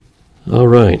All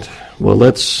right. Well,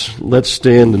 let's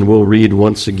stand and we'll read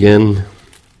once again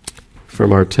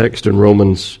from our text in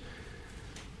Romans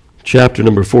chapter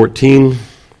number 14.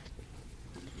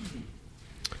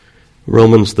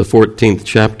 Romans, the 14th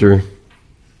chapter.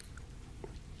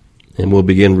 And we'll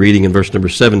begin reading in verse number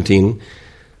 17.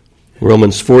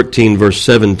 Romans 14, verse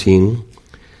 17.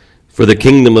 For the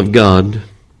kingdom of God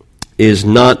is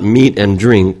not meat and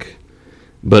drink,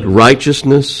 but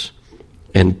righteousness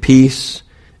and peace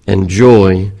and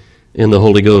joy in the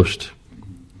Holy Ghost.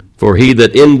 For he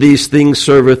that in these things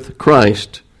serveth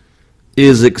Christ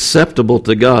is acceptable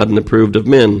to God and approved of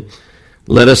men.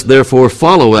 Let us therefore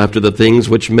follow after the things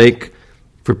which make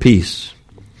for peace,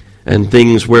 and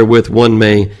things wherewith one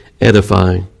may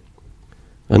edify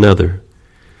another.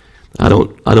 I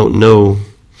don't know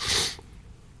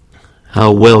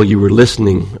how well you were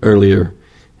listening earlier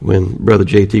when Brother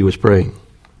JT was praying,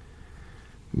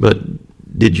 but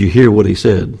did you hear what he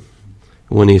said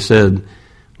when he said,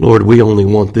 Lord, we only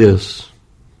want this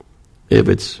if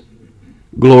it's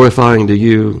glorifying to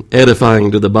you,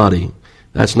 edifying to the body.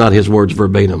 That's not his words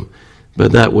verbatim,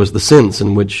 but that was the sense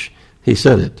in which he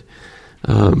said it.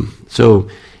 So,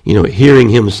 hearing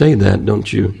him say that,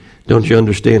 don't you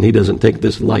understand he doesn't take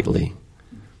this lightly?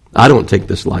 I don't take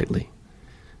this lightly.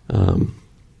 And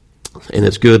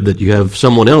it's good that you have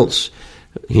someone else,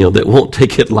 that won't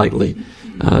take it lightly.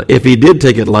 If he did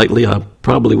take it lightly, I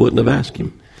probably wouldn't have asked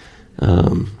him.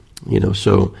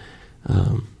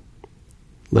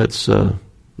 Let's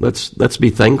be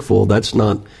thankful. That's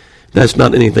not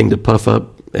anything to puff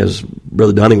up. As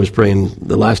Brother Donnie was praying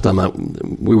the last time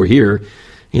we were here,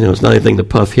 it's not anything to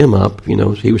puff him up.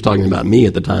 He was talking about me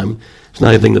at the time. It's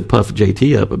not anything to puff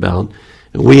JT up about.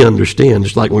 We understand,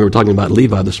 just like when we were talking about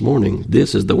Levi this morning,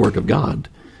 this is the work of God.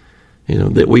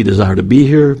 That we desire to be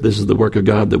here. This is the work of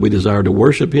God that we desire to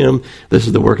worship Him. This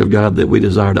is the work of God that we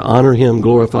desire to honor Him,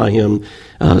 glorify Him,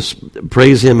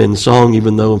 praise Him in song,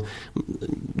 even though,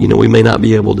 we may not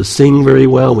be able to sing very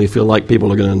well. We feel like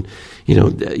people are going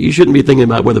to, you shouldn't be thinking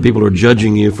about whether people are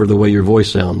judging you for the way your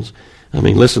voice sounds. I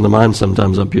mean, listen to mine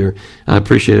sometimes up here. I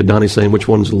appreciated Donnie saying which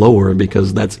one's lower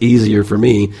because that's easier for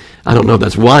me. I don't know if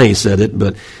that's why he said it,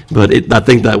 but I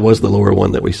think that was the lower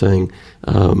one that we sang.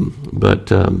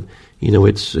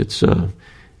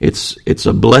 It's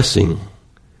a blessing,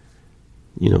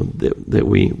 that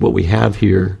what we have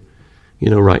here,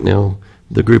 right now,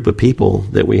 the group of people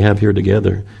that we have here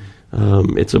together.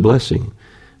 It's a blessing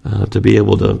to be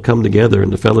able to come together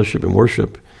and to fellowship and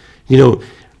worship.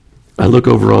 I look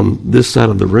over on this side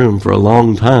of the room for a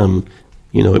long time.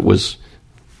 It was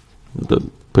to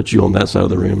put you on that side of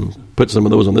the room, put some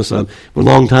of those on this side. For a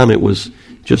long time, it was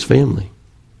just family,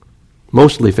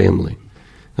 mostly family.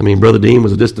 I mean, Brother Dean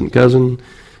was a distant cousin,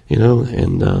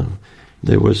 and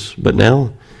but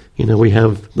now, we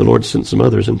have, the Lord sent some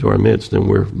others into our midst, and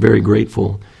we're very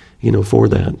grateful, for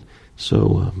that.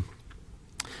 So,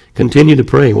 continue to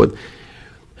pray.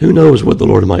 Who knows what the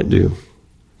Lord might do?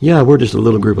 Yeah, we're just a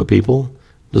little group of people.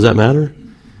 Does that matter?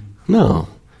 No,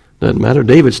 doesn't matter.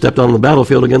 David stepped on the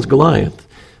battlefield against Goliath.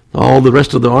 All the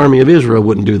rest of the army of Israel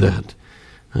wouldn't do that.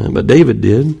 But David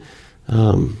did.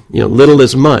 Little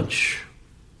is much.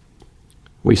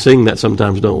 We sing that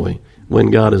sometimes, don't we?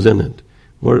 When God is in it.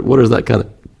 Where does that kind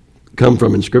of come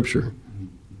from in Scripture?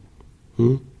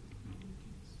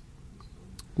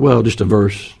 Well, just a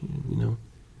verse,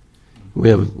 We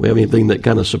have anything that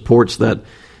kind of supports that?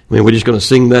 I mean, we're just going to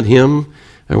sing that hymn,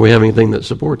 or we have anything that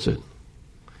supports it?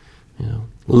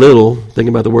 Little, think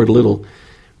about the word little.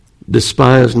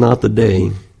 Despise not the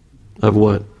day of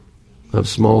what? Of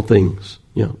small things.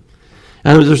 And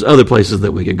there's other places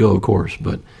that we could go, of course,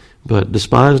 but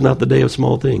despise not the day of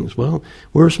small things. Well,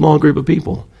 we're a small group of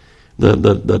people.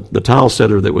 The tile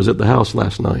setter that was at the house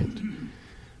last night,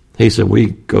 he said, we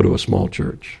go to a small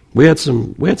church. We had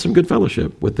some good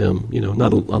fellowship with them.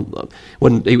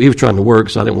 When he was trying to work,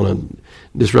 so I didn't want to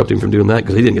disrupt him from doing that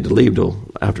because he didn't get to leave till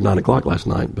after 9 o'clock last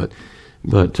night. But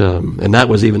and that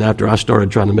was even after I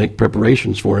started trying to make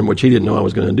preparations for him, which he didn't know I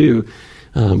was going to do.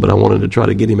 But I wanted to try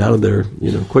to get him out of there,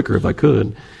 quicker if I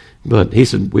could. But he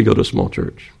said, we go to a small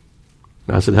church.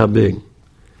 I said, how big?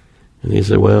 And he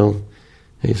said, and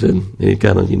he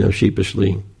kind of,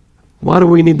 sheepishly, why do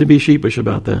we need to be sheepish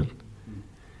about that?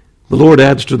 The Lord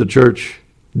adds to the church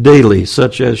daily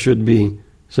such as should be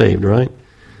saved, right?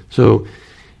 So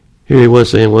here he was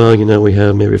saying, we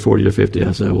have maybe 40 or 50.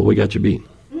 I said, well, we got you beat.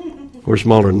 We're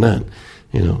smaller than that,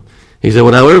 He said,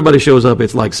 well, now everybody shows up,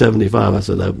 it's like 75. I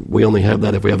said, we only have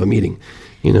that if we have a meeting,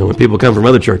 when people come from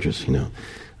other churches,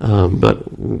 But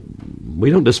we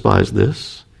don't despise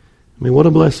this. I mean, what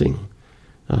a blessing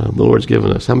the Lord's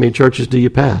given us. How many churches do you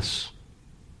pass?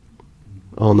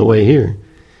 on the way here.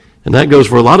 And that goes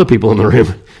for a lot of people in the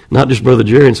room, not just Brother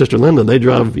Jerry and Sister Linda. They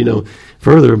drive,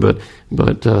 further, but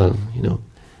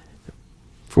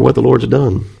for what the Lord's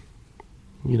done,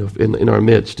 in our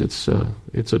midst,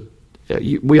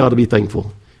 we ought to be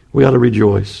thankful. We ought to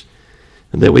rejoice,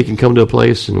 and that we can come to a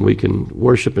place and we can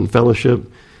worship and fellowship.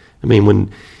 I mean,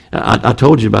 when I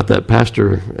told you about that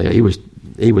pastor, he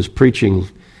was preaching,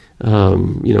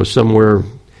 somewhere.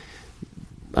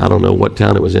 I don't know what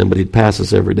town it was in, but he'd pass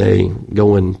us every day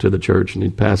going to the church, and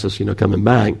he'd pass us, coming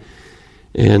back.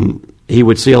 And he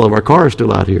would see all of our cars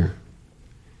still out here.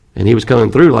 And he was coming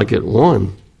through like at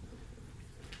 1.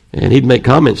 And he'd make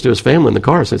comments to his family in the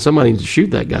car, said, somebody needs to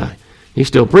shoot that guy. He's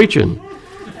still preaching.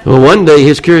 Well, one day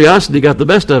his curiosity got the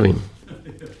best of him.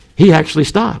 He actually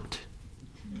stopped.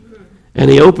 And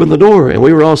he opened the door, and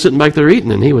we were all sitting back there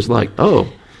eating, and he was like, oh.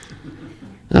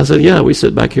 I said, yeah, we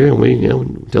sit back here and we,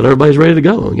 until everybody's ready to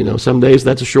go. Some days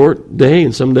that's a short day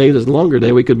and some days it's a longer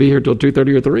day. We could be here till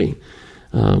 2:30 or 3.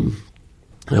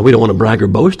 Now we don't want to brag or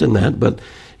boast in that, but,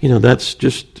 that's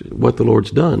just what the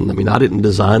Lord's done. I mean, I didn't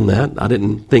design that. I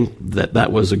didn't think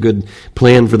that was a good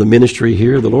plan for the ministry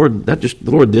here. The Lord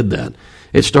did that.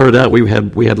 It started out, we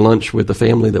had lunch with a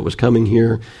family that was coming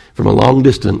here from a long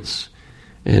distance,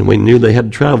 and we knew they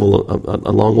had to travel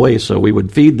a long way, so we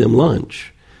would feed them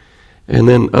lunch. And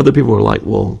then other people were like,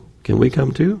 well, can we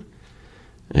come too?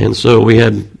 And so we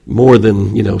had more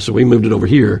than, so we moved it over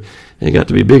here, and it got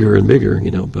to be bigger and bigger,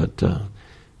 but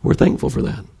we're thankful for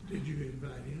that. Did you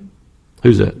invite him?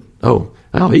 Who's that? Oh,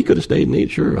 he could have stayed and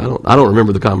eat, sure. I don't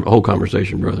remember the whole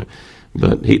conversation, brother.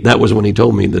 But that was when he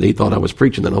told me that he thought I was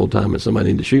preaching that whole time and somebody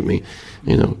needed to shoot me,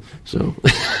 so.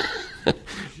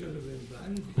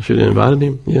 Should have invited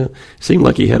him, yeah. Seemed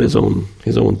like he had his own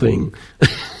thing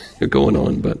going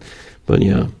on, but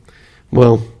yeah.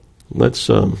 Well, let's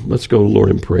go to Lord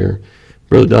in prayer.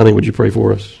 Brother Donnie, would you pray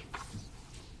for us?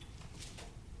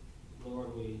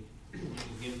 Lord, we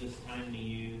give this time to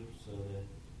you so that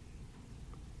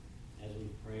as we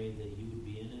pray that you would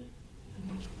be in it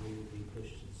and we would be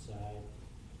pushed aside.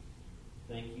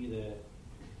 Thank you that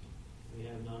we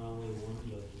have not only one,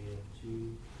 but we have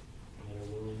two that are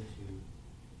willing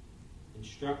to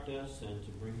instruct us and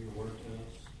to bring your word to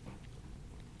us.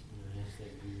 And I ask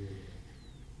that you would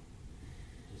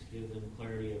give them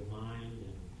clarity of mind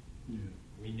and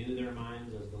renew their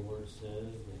minds, as the word says,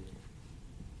 that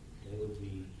they would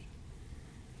be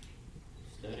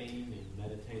studying and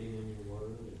meditating on your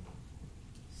word and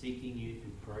seeking you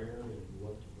through prayer and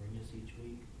what to bring us each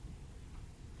week.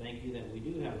 Thank you that we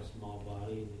do have a small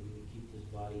body and that you would keep this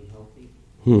body healthy.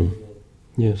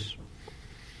 Yes.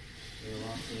 There are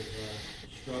lots of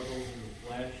struggles in the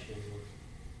flesh and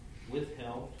with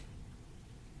health,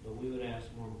 but we would ask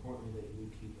more importantly that you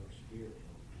would keep our spirit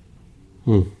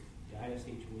healthy. Guide us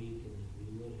each week, and that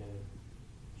we would have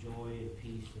joy and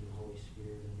peace in the Holy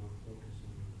Spirit and not focus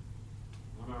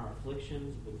on our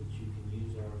afflictions, but that you can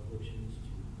use our afflictions to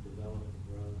develop and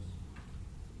grow us.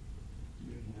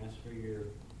 I ask for your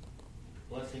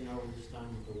blessing over this time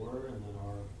with the Word, and that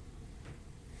our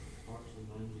hearts and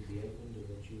minds would be open to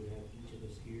that you would have each of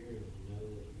us here, and to know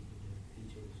that you can have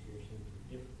each of us hear something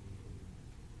differently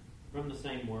from the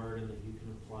same Word, and that you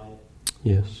can apply it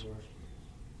Yes. to our spirits.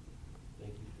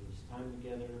 Thank you for this time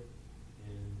together,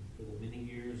 and for the many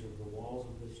years of the walls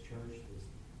of this church,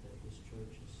 that this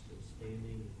church is still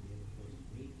standing, and we have a place to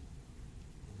meet,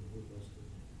 and that we're blessed with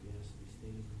that. We ask these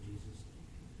things in Jesus'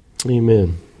 name. Amen.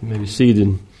 You may be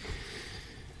seated.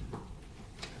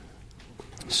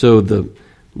 So the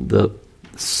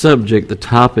subject, the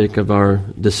topic of our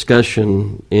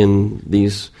discussion in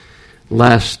these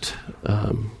last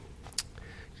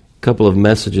couple of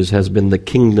messages has been the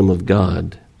kingdom of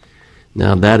God.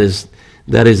 Now that is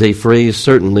a phrase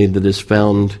certainly that is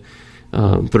found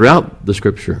throughout the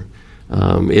Scripture.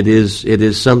 It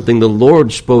is something the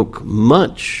Lord spoke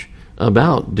much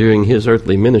about during his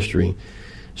earthly ministry.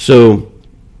 So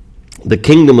the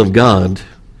kingdom of God,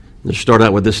 let's start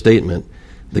out with this statement.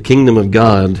 The kingdom of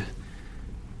God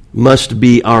must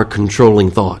be our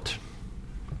controlling thought.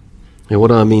 And what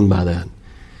do I mean by that?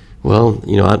 Well,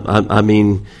 I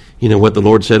mean, what the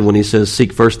Lord said when he says,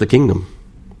 seek first the kingdom.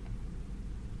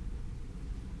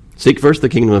 Seek first the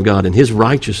kingdom of God and his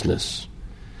righteousness.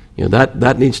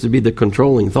 That needs to be the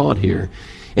controlling thought here.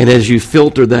 And as you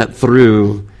filter that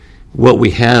through what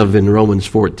we have in Romans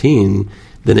 14,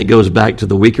 then it goes back to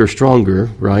the weaker, stronger,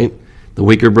 right? The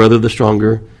weaker brother, the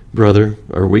stronger brother,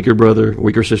 or weaker brother,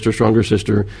 weaker sister, stronger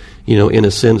sister, in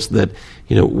a sense that,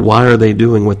 why are they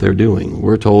doing what they're doing?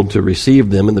 We're told to receive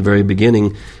them in the very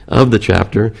beginning of the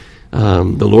chapter.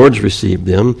 The Lord's received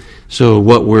them. So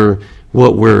what we're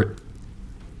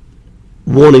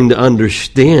wanting to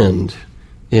understand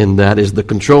in that is the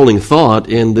controlling thought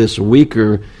in this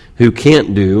weaker who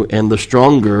can't do and the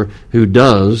stronger who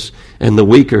does, and the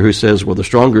weaker who says, well, the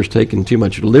stronger's taking too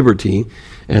much liberty,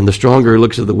 and the stronger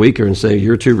looks at the weaker and say,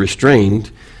 you're too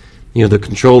restrained. The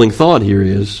controlling thought here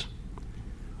is,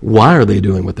 why are they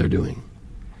doing what they're doing?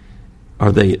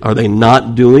 Are they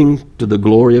not doing to the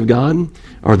glory of God?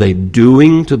 Are they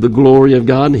doing to the glory of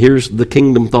God? Here's the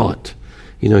kingdom thought.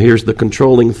 Here's the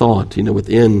controlling thought,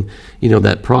 within,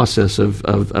 that process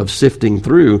of sifting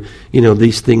through,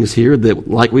 these things here that,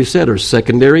 like we said, are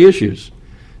secondary issues.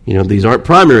 These aren't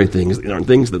primary things. These aren't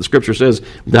things that the Scripture says,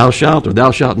 thou shalt or thou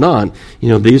shalt not.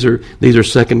 These are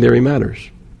secondary matters.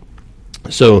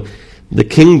 So the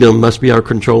kingdom must be our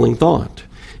controlling thought.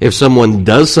 If someone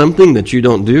does something that you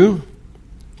don't do,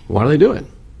 why do they do it?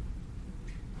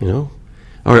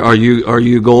 Are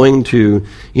you going to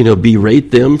berate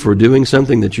them for doing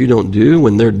something that you don't do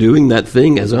when they're doing that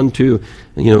thing as unto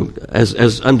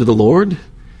as unto the Lord?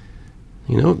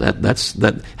 That's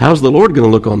how's the Lord going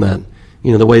to look on that?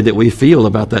 The way that we feel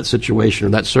about that situation or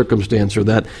that circumstance or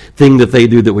that thing that they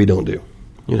do that we don't do.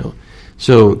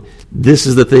 So this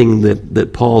is the thing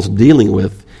that Paul's dealing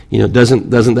with. Doesn't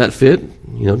that fit?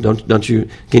 Don't you?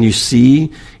 Can you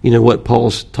see? What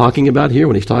Paul's talking about here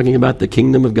when he's talking about the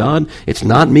kingdom of God. It's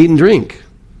not meat and drink.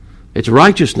 It's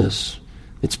righteousness.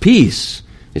 It's peace.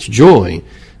 It's joy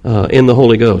in the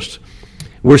Holy Ghost.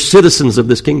 We're citizens of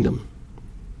this kingdom,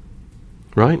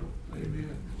 right?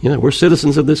 Amen. We're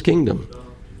citizens of this kingdom.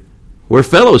 We're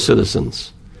fellow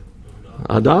citizens,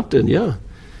 adopted. Yeah.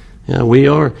 We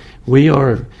are.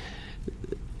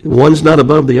 One's not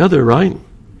above the other, right?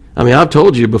 I mean, I've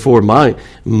told you before my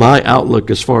outlook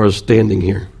as far as standing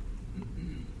here.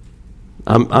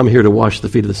 I'm here to wash the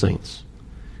feet of the saints.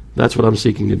 That's what I'm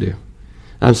seeking to do.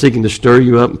 I'm seeking to stir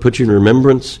you up and put you in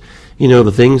remembrance,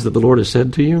 the things that the Lord has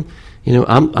said to you.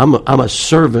 I'm a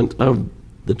servant of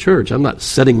the church. I'm not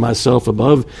setting myself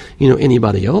above,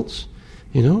 anybody else,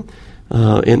 in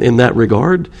that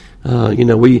regard.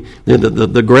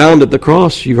 The ground at the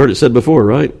cross, you've heard it said before,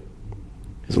 right?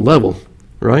 It's level,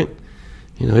 right?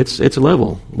 It's a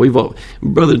level.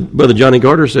 Brother Johnny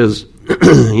Carter says,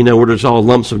 we're just all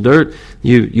lumps of dirt.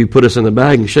 You put us in a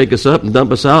bag and shake us up and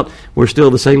dump us out. We're still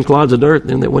the same clods of dirt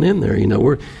that went in there.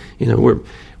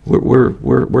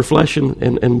 We're flesh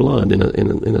and blood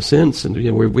in a sense, and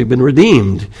we've been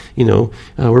redeemed.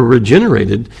 We're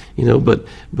regenerated. But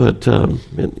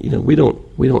we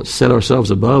don't set ourselves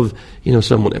above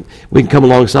someone. We can come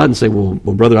alongside and say, well,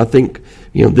 brother, I think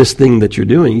this thing that you're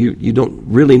doing, you don't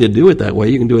really need to do it that way.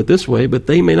 You can do it this way, but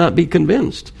they may not be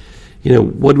convinced.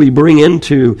 What do we bring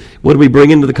into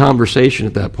the conversation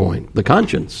at that point? The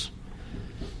conscience.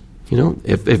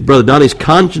 If Brother Donnie's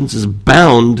conscience is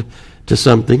bound to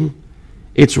something,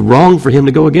 it's wrong for him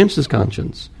to go against his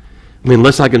conscience. I mean,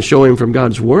 unless I can show him from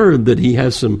God's Word that he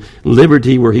has some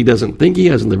liberty where he doesn't think he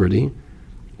has liberty,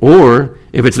 or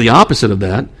if it's the opposite of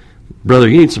that, brother,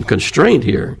 you need some constraint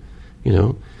here.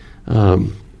 That's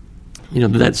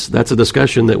a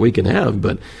discussion that we can have,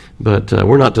 but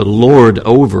we're not to lord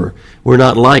over. We're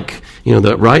not like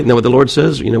right. Isn't that what the Lord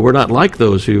says? We're not like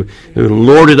those who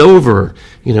lord it over.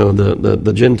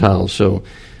 The Gentiles. So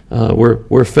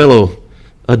we're fellow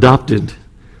adopted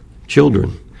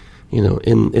children.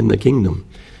 In the kingdom.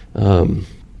 But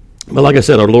like I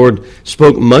said, our Lord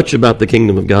spoke much about the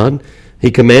kingdom of God.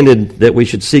 He commanded that we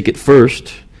should seek it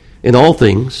first in all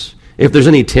things. If there's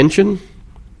any tension,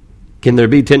 can there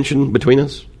be tension between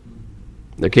us?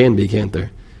 There can be, can't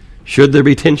there? Should there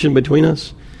be tension between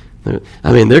us?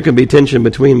 I mean, there can be tension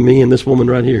between me and this woman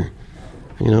right here.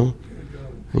 There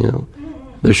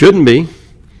shouldn't be.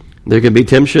 There can be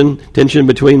tension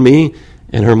between me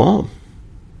and her mom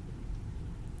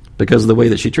because of the way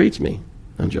that she treats me.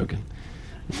 I'm joking.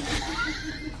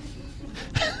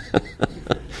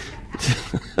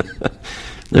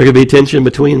 There could be tension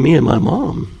between me and my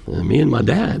mom, me and my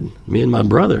dad, me and my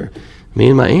brother, me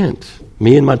and my aunt,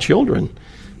 me and my children,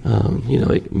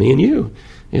 me and you.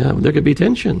 There could be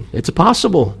tension. It's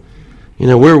possible.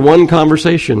 We're one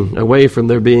conversation away from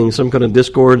there being some kind of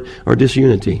discord or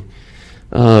disunity.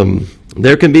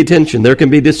 There can be tension. There can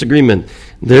be disagreement.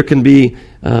 There can be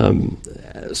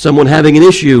someone having an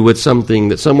issue with something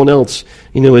that someone else,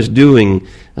 is doing.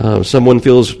 Someone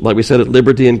feels, like we said, at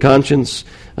liberty in conscience,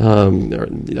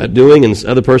 doing, and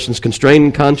other person's constrained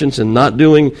in conscience and not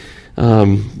doing.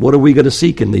 What are we going to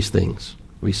seek in these things?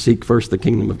 We seek first the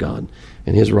kingdom of God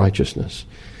and His righteousness.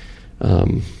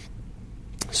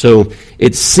 So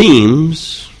it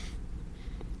seems,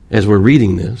 as we're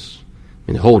reading this,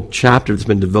 in a whole chapter that's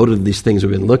been devoted to these things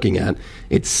we've been looking at,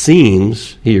 it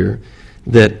seems here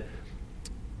that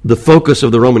the focus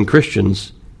of the Roman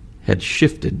Christians had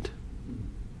shifted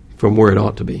from where it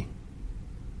ought to be.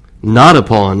 Not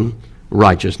upon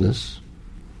righteousness,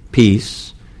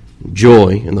 peace,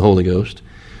 joy in the Holy Ghost,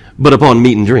 but upon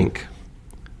meat and drink.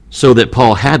 So that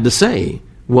Paul had to say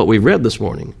what we've read this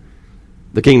morning.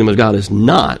 The kingdom of God is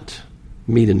not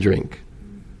meat and drink,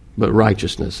 but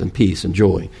righteousness and peace and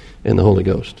joy in the Holy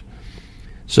Ghost.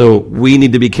 So we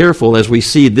need to be careful as we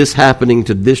see this happening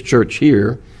to this church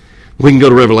here. We can go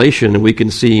to Revelation and we can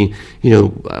see,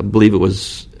 I believe it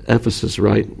was Ephesus,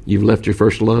 right? You've left your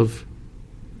first love.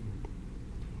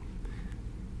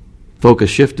 Focus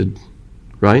shifted,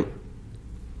 right?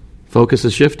 Focus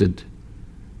has shifted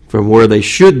from where they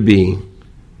should be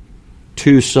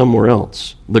to somewhere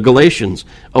else. The Galatians,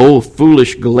 oh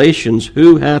foolish Galatians,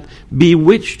 who hath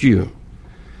bewitched you?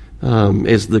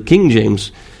 As the King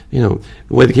James, the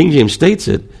way the King James states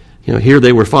it, here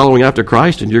they were following after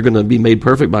Christ and you're going to be made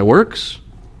perfect by works.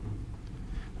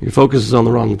 Your focus is on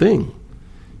the wrong thing.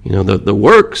 The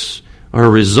works are a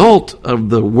result of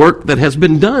the work that has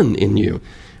been done in you.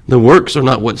 The works are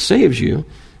not what saves you.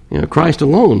 Christ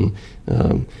alone.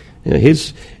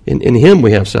 In Him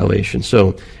we have salvation.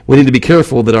 So we need to be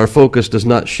careful that our focus does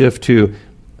not shift to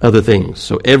other things.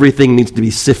 So everything needs to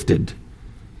be sifted.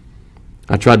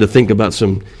 I tried to think about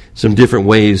some different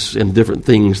ways and different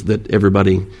things that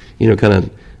everybody, kind of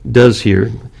does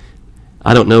here.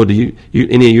 I don't know, do you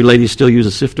any of you ladies still use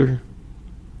a sifter?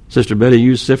 Sister Betty,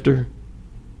 use a sifter?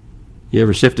 You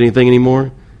ever sift anything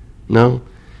anymore? No?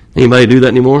 Anybody do that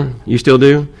anymore? You still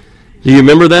do? Do you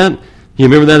remember that? You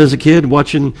remember that as a kid,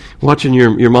 watching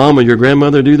your mom or your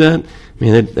grandmother do that? I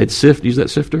mean, they'd use that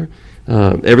sifter.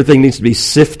 Everything needs to be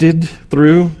sifted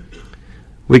through.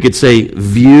 We could say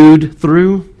viewed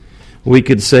through. We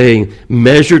could say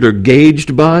measured or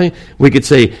gauged by. We could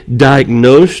say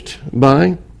diagnosed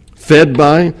by, fed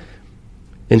by,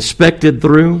 inspected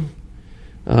through,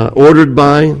 ordered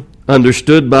by,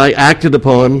 understood by, acted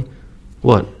upon.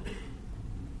 What?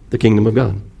 The kingdom of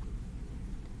God.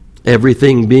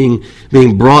 Everything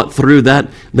being brought through that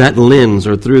lens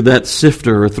or through that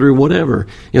sifter or through whatever.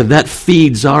 That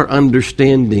feeds our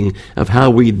understanding of how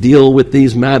we deal with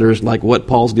these matters, like what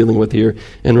Paul's dealing with here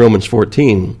in Romans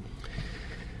 14.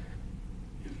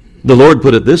 The Lord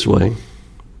put it this way.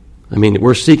 I mean,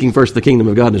 we're seeking first the kingdom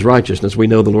of God and His righteousness. We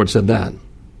know the Lord said that.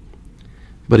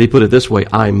 But He put it this way,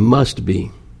 I must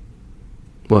be,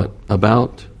 what?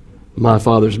 About my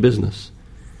Father's business.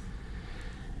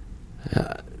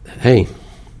 Hey,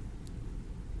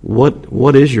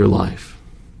 what is your life?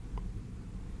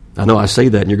 I know I say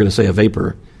that and you're going to say a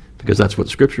vapor because that's what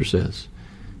Scripture says.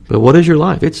 But what is your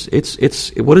life? It's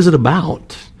what is it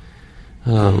about?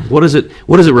 What does it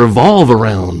revolve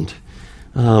around?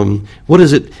 What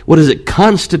is it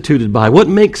constituted by? What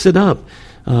makes it up?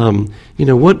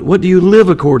 What do you live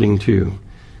according to?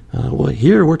 Well,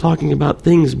 here we're talking about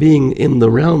things being in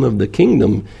the realm of the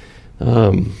kingdom.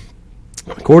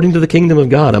 According to the kingdom of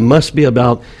God, I must be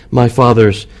about my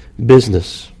Father's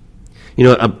business.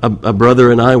 A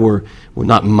brother and I were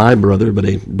not my brother, but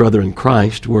a brother in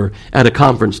Christ, were at a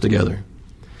conference together.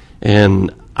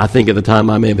 And I think at the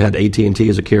time I may have had AT&T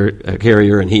as a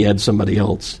carrier, and he had somebody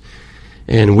else.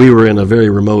 And we were in a very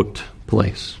remote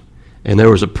place. And there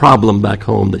was a problem back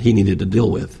home that he needed to deal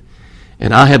with.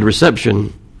 And I had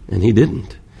reception, and he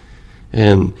didn't.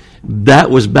 And that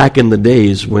was back in the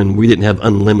days when we didn't have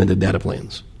unlimited data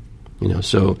plans. And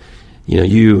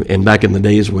back in the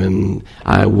days when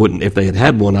if they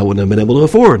had one, I wouldn't have been able to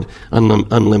afford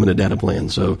unlimited data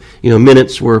plans. So,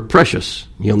 minutes were precious.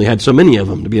 You only had so many of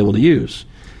them to be able to use.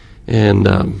 And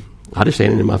I just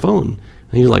handed him my phone.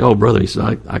 And he was like, oh, brother, he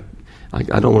said,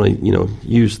 I don't want to,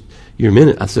 use your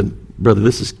minute. I said, brother,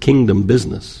 this is kingdom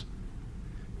business.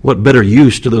 What better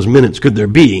use to those minutes could there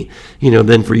be,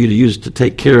 than for you to use to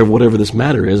take care of whatever this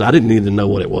matter is? I didn't need to know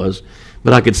what it was,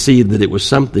 but I could see that it was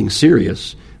something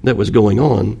serious that was going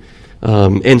on.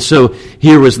 And so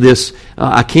here was this,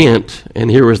 I can't, and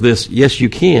here was this, yes, you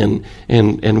can.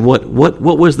 And what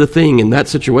was the thing in that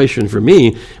situation for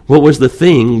me? What was the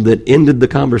thing that ended the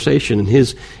conversation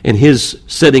and his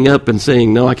setting up and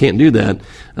saying, no, I can't do that,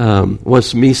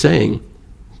 was me saying,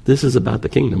 this is about the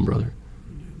kingdom, brother.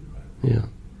 Yeah.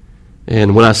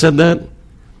 And when I said that,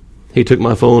 he took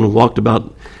my phone and walked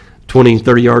about 20,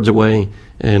 30 yards away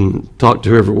and talked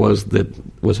to whoever it was that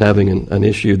was having an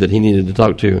issue that he needed to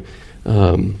talk to.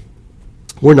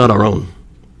 We're not our own,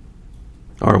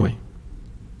 are we?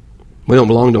 We don't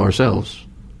belong to ourselves,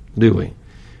 do we?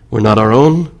 We're not our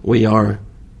own. We are,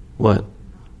 what?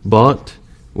 Bought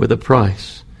with a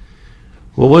price.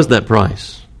 What was that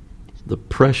price? The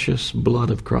precious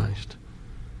blood of Christ.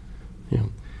 Yeah.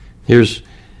 Here's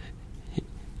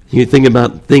You think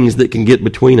about things that can get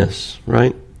between us,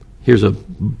 right? Here's a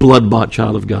blood-bought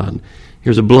child of God.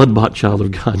 Here's a blood-bought child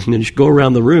of God. And you just go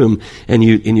around the room and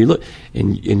you look,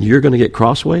 and you're going to get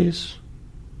crossways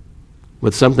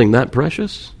with something that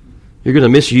precious. You're going to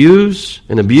misuse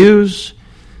and abuse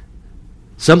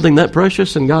something that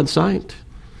precious in God's sight.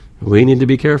 We need to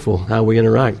be careful how we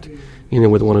interact,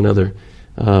 with one another.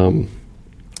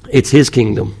 It's His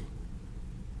kingdom,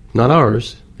 not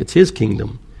ours. It's His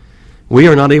kingdom. We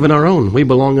are not even our own. We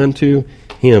belong unto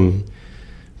Him.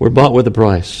 We're bought with a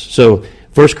price. So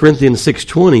 1 Corinthians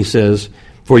 6:20 says,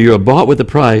 "For you are bought with a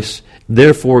price,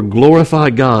 therefore glorify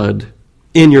God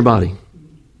in your body."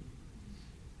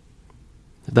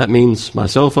 That means my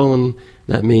cell phone.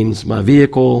 That means my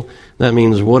vehicle. That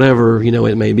means whatever,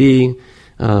 it may be.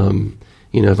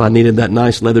 If I needed that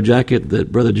nice leather jacket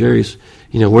that Brother Jerry's,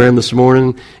 wearing this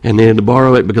morning and needed to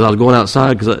borrow it because I was going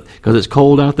outside because it's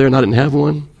cold out there and I didn't have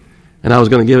one and I was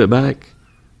going to give it back,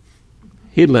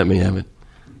 he'd let me have it.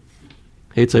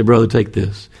 He'd say, "Brother, take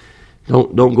this.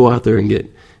 Don't go out there and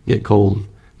get cold.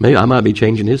 Maybe I might be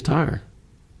changing his tire."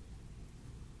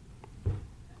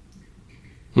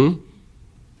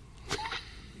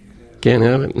 Can't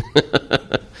have it.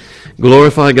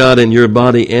 Glorify God in your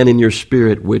body and in your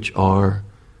spirit, which are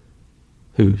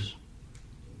whose?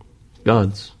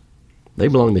 God's. They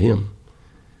belong to Him.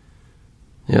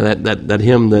 That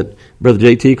hymn that Brother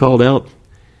JT called out.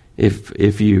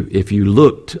 If you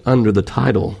looked under the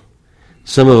title,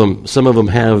 some of them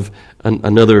have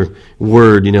another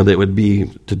word, that would be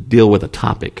to deal with a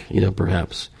topic,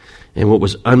 perhaps. And what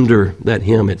was under that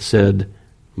hymn, it said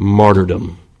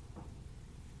martyrdom.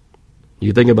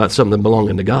 You think about something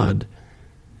belonging to God.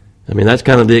 That's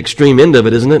kind of the extreme end of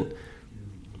it, isn't it?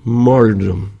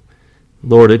 Martyrdom.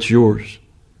 Lord, it's yours.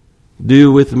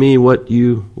 Do with me what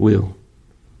you will.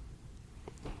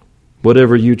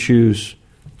 Whatever you choose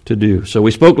to do. So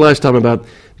we spoke last time about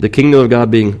the kingdom of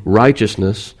God being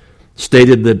righteousness,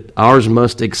 stated that ours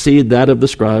must exceed that of the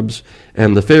scribes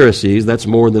and the Pharisees. That's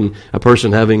more than a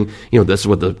person having, that's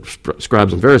what the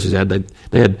scribes and Pharisees had.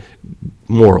 They had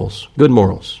morals, good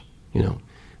morals.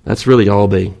 That's really all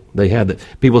they had. That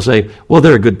people say, well,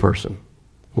 they're a good person.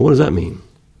 Well, what does that mean?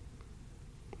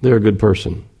 They're a good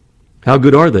person. How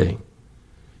good are they?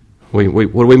 What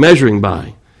are we measuring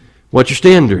by? What's your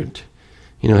standard?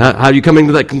 How are you coming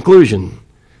to that conclusion?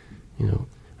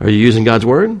 Are you using God's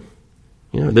word?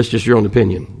 This is just your own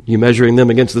opinion. You measuring them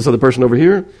against this other person over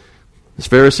here? This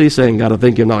Pharisee saying, "God, I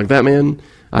think you're not like that man.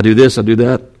 I do this, I do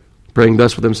that," praying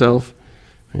thus with himself.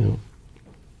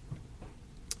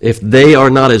 If they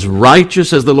are not as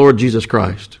righteous as the Lord Jesus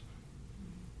Christ,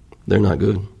 they're not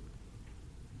good.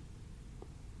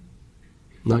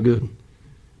 Not good.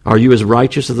 Are you as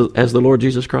righteous as the Lord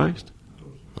Jesus Christ?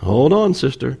 Hold on,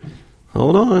 sister.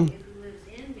 Hold on.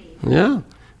 Yeah.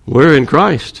 We're in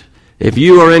Christ. If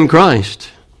you are in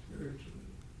Christ,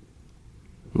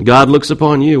 God looks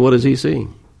upon you, what does He see?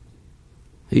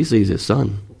 He sees His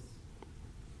Son.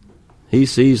 He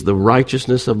sees the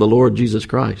righteousness of the Lord Jesus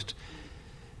Christ.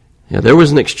 Yeah, there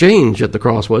was an exchange at the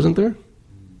cross, wasn't there?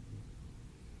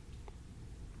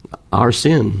 Our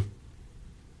sin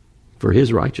for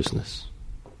His righteousness.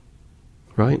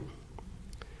 Right?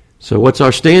 So what's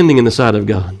our standing in the sight of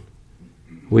God?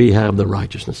 We have the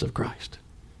righteousness of Christ.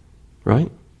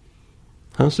 Right?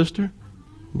 Huh, sister?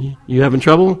 You having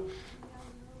trouble?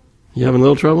 You having a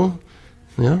little trouble?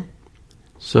 Yeah?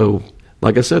 So,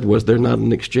 like I said, was there not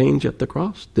an exchange at the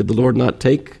cross? Did the Lord not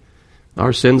take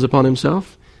our sins upon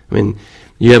Himself? You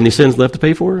have any sins left to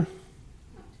pay for?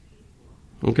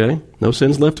 Okay, no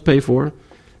sins left to pay for.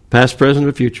 Past, present,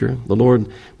 or future. The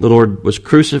Lord was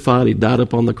crucified. He died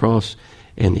upon the cross,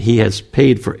 and He has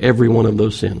paid for every one of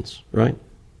those sins, right?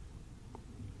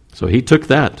 So He took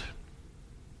that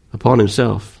upon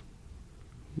Himself.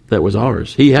 That was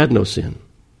ours. He had no sin,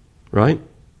 right?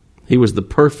 He was the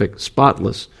perfect,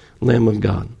 spotless Lamb of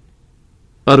God,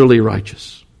 utterly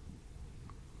righteous.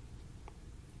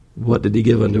 What did He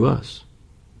give unto us?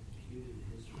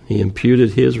 He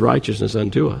imputed His righteousness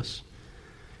unto us.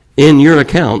 In your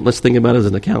account, let's think about it as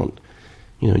an account.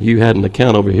 You had an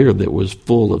account over here that was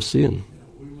full of sin.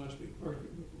 We must be perfect.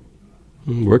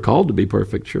 We're called to be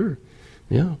perfect, sure.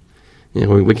 Yeah.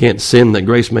 We can't sin that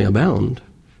grace may abound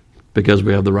because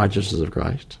we have the righteousness of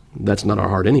Christ. That's not our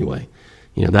heart anyway.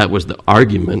 That was the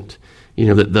argument,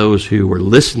 that those who were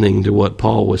listening to what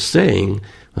Paul was saying,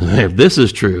 if this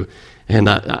is true, and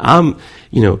I'm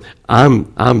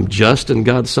just in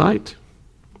God's sight,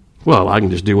 well, I can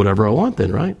just do whatever I want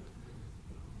then, right?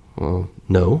 Well,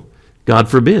 no. God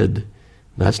forbid.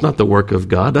 That's not the work of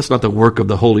God. That's not the work of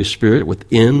the Holy Spirit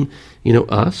within,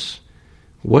 us.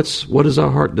 what does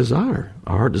our heart desire?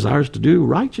 Our heart desires to do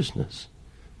righteousness,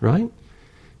 right?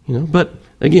 But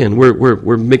again,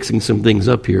 we're mixing some things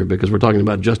up here because we're talking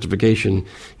about justification,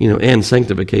 and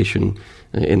sanctification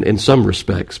in some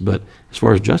respects. But as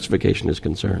far as justification is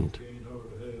concerned,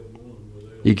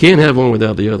 you can't have one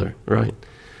without the other, right?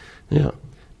 Yeah.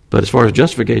 But as far as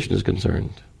justification is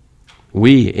concerned,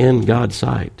 we in God's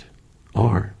sight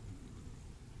are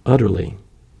utterly,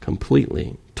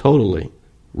 completely, totally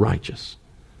righteous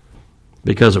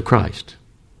because of Christ,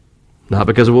 not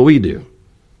because of what we do.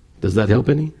 Does that help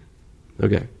any?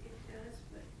 Okay. It does,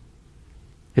 but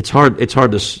It's hard to. I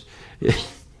would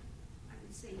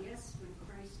say yes when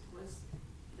Christ was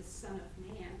the Son of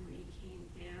Man, when he came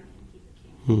down and he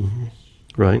became flesh.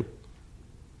 Right.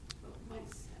 But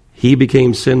once He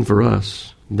became sin for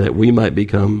us that we might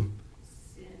become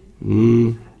sin,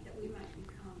 that we might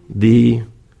become the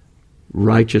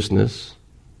righteousness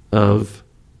of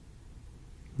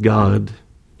God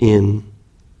in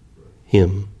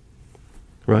Him.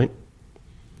 Right?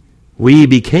 He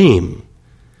became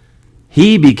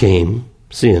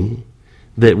sin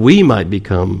that we might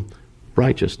become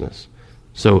righteousness.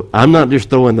 So I'm not just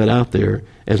throwing that out there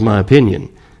as my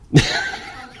opinion.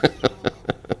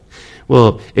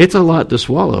 Well, it's a lot to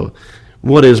swallow.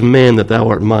 What is man that thou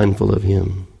art mindful of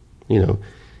him?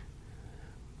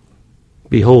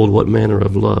 Behold, what manner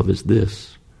of love is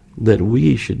this, that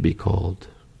we should be called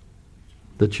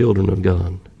the children of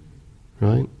God.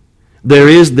 Right? There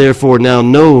is therefore now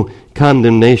no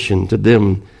condemnation to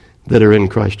them that are in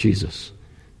Christ Jesus.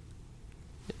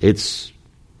 It's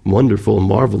wonderful,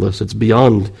 marvelous. It's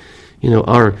beyond,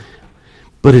 but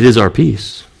it is our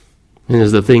peace. And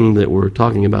is the thing that we're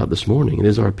talking about this morning. It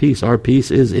is our peace. Our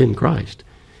peace is in Christ.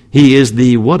 He is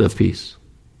the what of peace?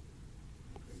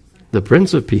 The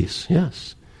Prince of Peace,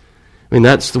 yes. I mean,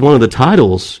 that's one of the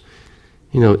titles,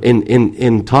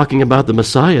 in talking about the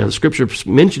Messiah, the Scripture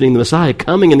mentioning the Messiah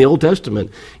coming in the Old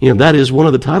Testament. That is one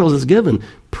of the titles that's given,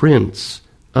 Prince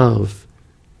of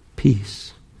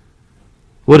Peace.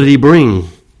 What did he bring?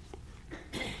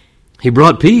 He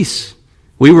brought peace.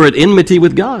 We were at enmity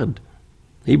with God.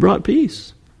 He brought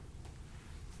peace.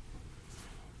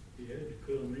 He had to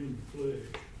come in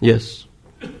flesh Yes.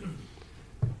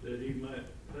 that he might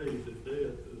pay the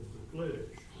death of the flesh.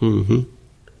 Mm-hmm.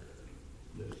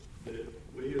 That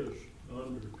we is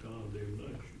under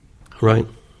condemnation. Right.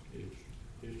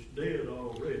 It's dead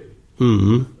already.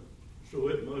 Mm-hmm. So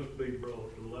it must be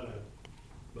brought to life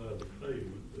by the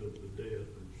payment of the death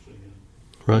of sin.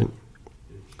 Right.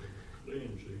 It's a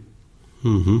cleansing.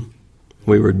 Mm-hmm.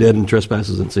 We were dead in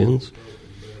trespasses and sins.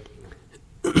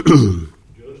 Justification,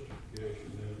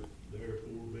 and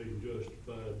therefore being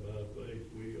justified by faith,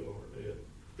 we are at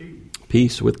peace.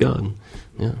 Peace with God.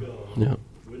 Yeah. with God. Yeah.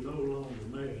 We're no longer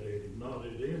mad at him, not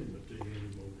at enmity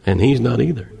anymore. And he's not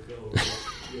either.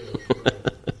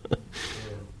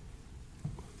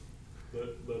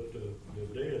 But the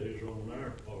debt is on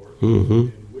our part, Mm-hmm.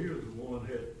 and we're the one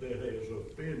that has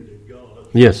offended God.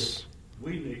 Yes.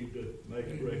 We need to make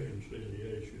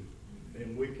reconciliation,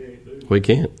 and we can't do We that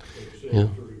can't. except Yeah.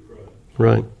 through Christ.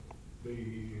 Right.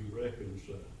 Be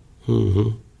reconciled. Mm-hmm.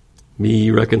 Be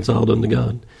ye reconciled unto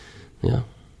God. Yeah.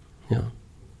 Yeah.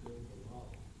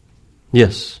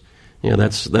 Yes. Yeah,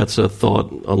 that's a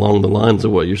thought along the lines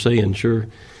of what you're saying, sure.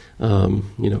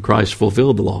 Christ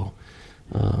fulfilled the law.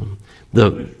 That's the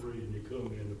reason he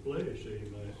come in the flesh, he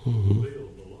might fulfill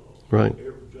the law. Right.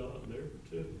 Every jot and every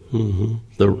tittle. Mm-hmm.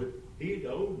 So he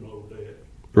owed no debt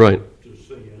Right. to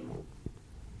sin.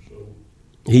 So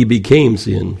He became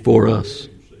sin for us.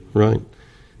 he sin. Right.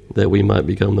 That we might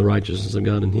become the righteousness of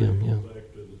God in Him. Yeah.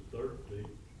 Back to the 13th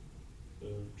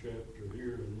chapter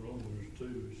here in Romans 2,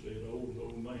 it said,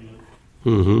 "Oh man,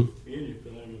 Mm-hmm.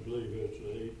 anything," I believe that's the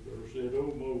 8th verse, said,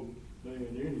 "Oh man,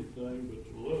 anything but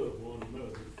to love one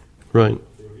another. Right.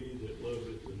 For he that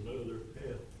loveth another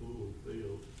hath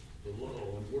fulfilled the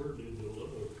law." And where did the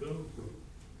love come from?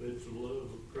 It's the love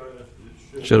of Christ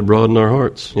that Should have broadened our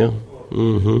hearts. Yeah.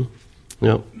 Mm-hmm.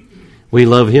 Yep. We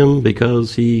love Him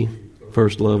because He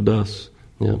first loved us.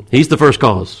 Yeah. He's the first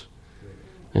cause.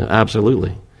 Yeah,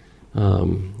 absolutely.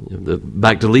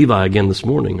 Back to Levi again this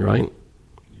morning, right?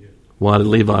 Why did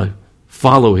Levi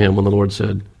follow him when the Lord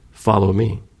said, "Follow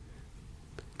me"?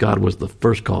 God was the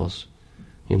first cause.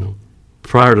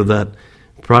 Prior to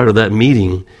that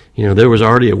meeting, there was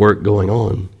already a work going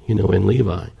on, in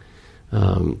Levi.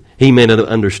 He may not have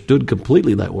understood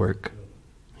completely that work,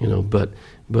 but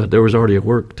there was already a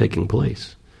work taking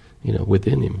place,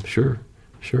 within him. Sure,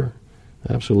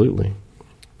 absolutely.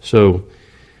 So,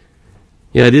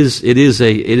 yeah, it is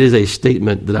a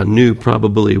statement that I knew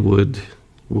probably would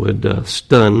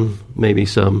stun maybe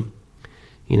some.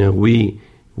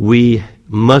 We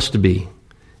must be.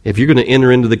 If you're going to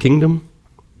enter into the kingdom,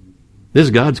 this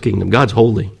is God's kingdom. God's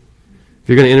holy. If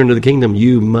you're going to enter into the kingdom,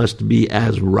 you must be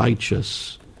as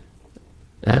righteous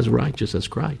as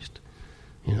Christ.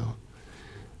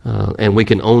 And we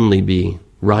can only be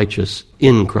righteous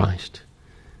in Christ.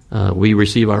 We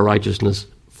receive our righteousness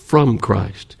from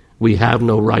Christ. We have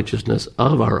no righteousness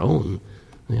of our own.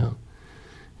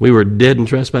 We were dead in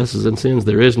trespasses and sins.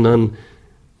 There is none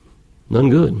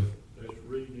good.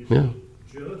 Yeah.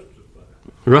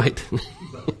 Right.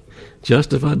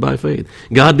 Justified by faith.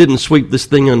 God didn't sweep this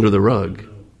thing under the rug.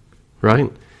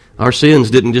 Right? Our sins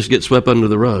didn't just get swept under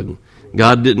the rug.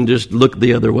 God didn't just look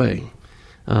the other way.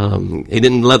 He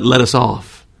didn't let us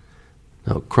off.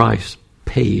 No, Christ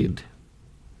paid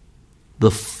the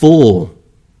full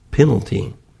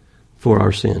penalty for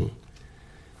our sin.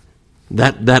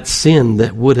 That sin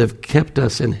that would have kept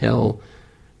us in hell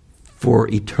for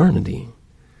eternity.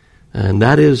 And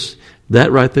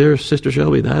that right there, Sister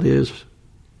Shelby, that's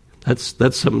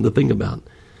something to think about,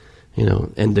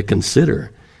 and to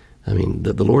consider. I mean,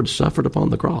 that the Lord suffered upon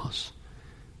the cross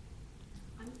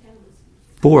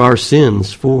for our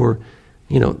sins, for,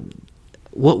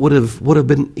 what would have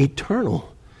been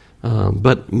eternal,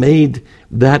 but made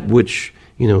that which,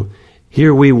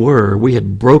 here we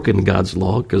had broken God's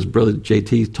law, because Brother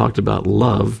JT talked about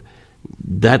love.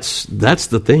 That's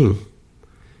the thing.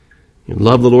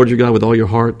 Love the Lord your God with all your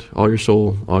heart, all your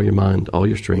soul, all your mind, all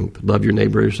your strength. Love your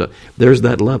neighbor yourself. There's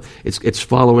that love. It's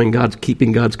following God's,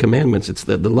 keeping God's commandments. It's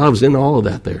the love's in all of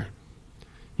that there.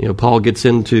 Paul gets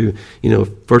into,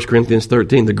 1 Corinthians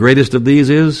 13. The greatest of these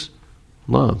is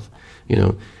love.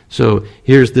 So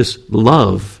here's this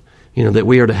love, that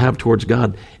we are to have towards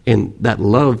God. And that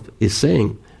love is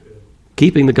saying,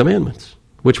 keeping the commandments,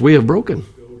 which we have broken.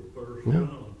 Yeah.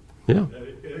 Yeah.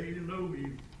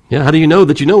 Yeah, how do you know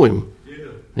that you know Him?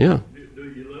 Yeah. Do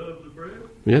you love the brethren?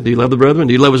 Yeah, do you love the brethren?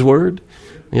 Do you love His Word?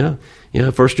 Yeah.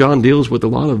 1 John deals with a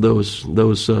lot of those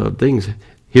things.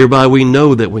 Hereby we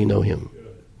know that we know Him.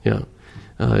 Yeah.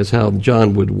 Is how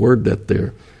John would word that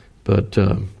there. But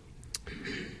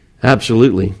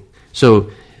absolutely.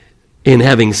 So, in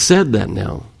having said that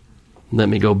now, let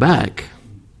me go back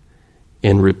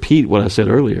and repeat what I said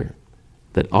earlier,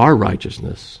 that our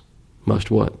righteousness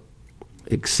must what?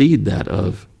 Exceed that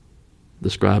of the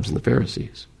scribes and the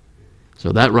Pharisees.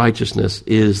 So that righteousness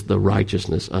is the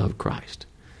righteousness of Christ.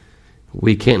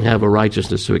 We can't have a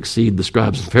righteousness to exceed the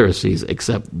scribes and Pharisees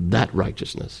except that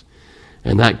righteousness.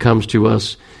 And that comes to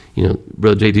us,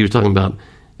 Brother JT was talking about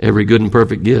every good and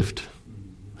perfect gift.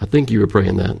 I think you were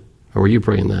praying that. Or were you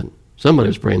praying that? Somebody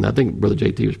was praying that. I think Brother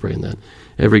JT was praying that.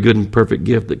 Every good and perfect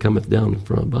gift that cometh down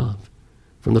from above,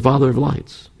 from the Father of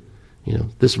lights.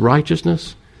 This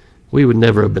righteousness, we would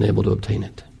never have been able to obtain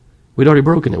it. We'd already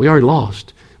broken it. We already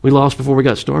lost. We lost before we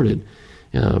got started.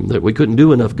 That we couldn't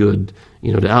do enough good,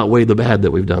 to outweigh the bad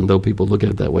that we've done, though people look at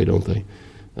it that way, don't they?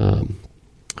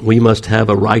 We must have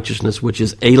a righteousness which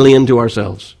is alien to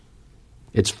ourselves.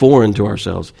 It's foreign to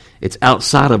ourselves. It's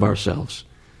outside of ourselves.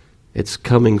 It's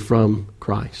coming from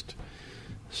Christ.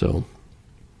 So,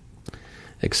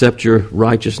 except your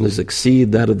righteousness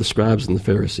exceed that of the scribes and the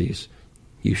Pharisees,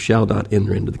 you shall not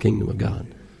enter into the kingdom of God.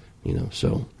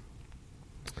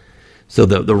 So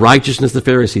the righteousness the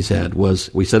Pharisees had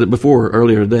was, we said it before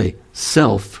earlier today,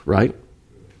 right?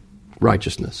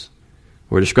 Righteousness.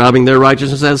 We're describing their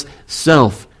righteousness as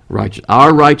self-righteous.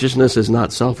 Our righteousness is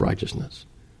not self-righteousness.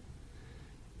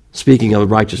 Speaking of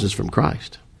righteousness from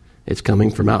Christ, it's coming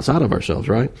from outside of ourselves,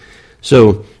 right?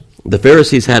 So the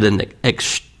Pharisees had an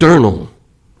external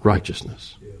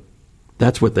righteousness.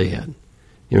 That's what they had.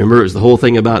 You remember, it was the whole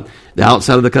thing about the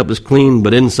outside of the cup is clean,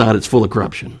 but inside it's full of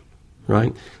corruption,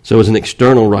 right? So it was an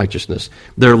external righteousness.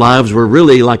 Their lives were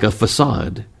really like a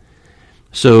facade.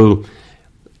 So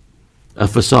a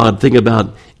facade, think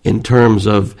about in terms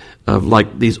of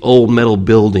like these old metal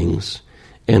buildings,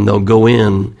 and they'll go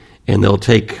in and they'll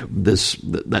take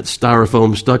that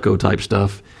styrofoam stucco type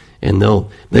stuff, and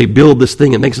they build this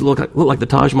thing. It makes it look like the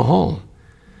Taj Mahal.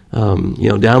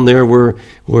 Down there where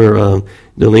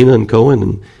Delina and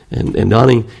Cohen and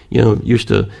Donnie, used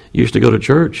to go to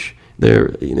church there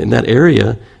in that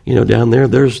area. Down there,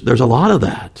 there's a lot of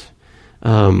that.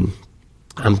 I'm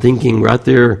thinking right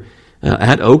there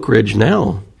at Oak Ridge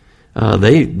now.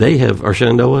 They have, or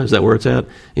Shenandoah, is that where it's at?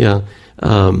 Yeah.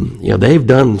 They've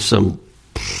done some,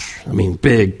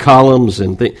 big columns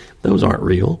and things. Those aren't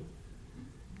real.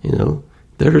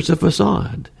 There's a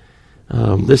facade.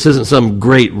 This isn't some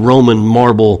great Roman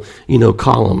marble,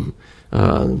 column.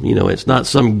 It's not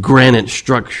some granite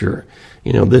structure.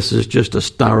 This is just a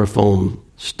styrofoam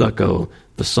stucco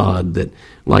facade that,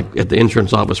 like at the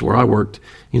insurance office where I worked,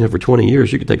 for 20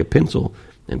 years, you could take a pencil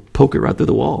and poke it right through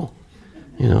the wall.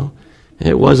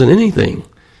 It wasn't anything.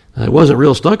 It wasn't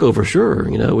real stucco for sure.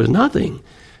 It was nothing.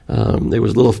 There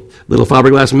was little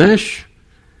fiberglass mesh,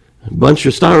 a bunch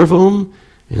of styrofoam,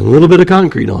 and a little bit of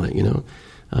concrete on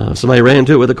it. Somebody ran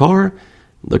into it with a car.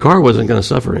 The car wasn't going to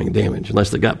suffer any damage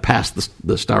unless they got past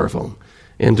the styrofoam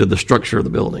into the structure of the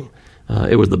building.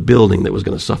 It was the building that was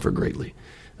going to suffer greatly.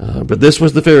 But this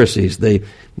was the Pharisees.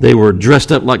 They were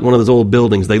dressed up like one of those old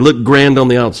buildings. They looked grand on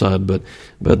the outside, but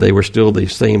they were still the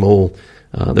same old.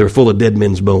 They were full of dead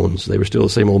men's bones. They were still the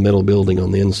same old metal building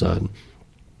on the inside.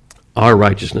 Our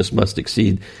righteousness must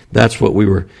exceed. That's what we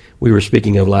were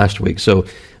speaking of last week. So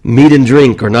meat and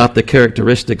drink are not the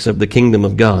characteristics of the kingdom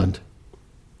of God.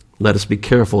 Let us be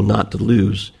careful not to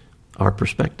lose our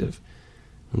perspective.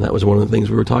 And that was one of the things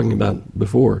we were talking about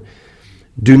before.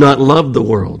 Do not love the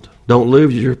world. Don't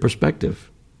lose your perspective.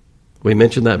 We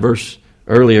mentioned that verse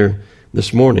earlier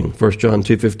this morning, 1 John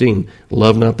 2:15.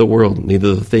 Love not the world,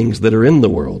 neither the things that are in the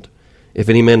world. If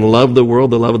any man love the world,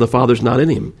 the love of the Father is not in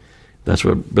him. That's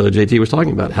what Brother JT was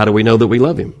talking about. How do we know that we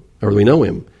love him? Or we know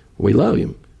him? We love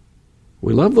him.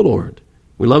 We love the Lord.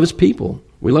 We love his people.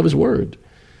 We love his word.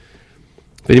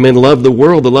 If any man love the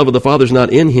world, the love of the Father is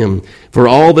not in him. For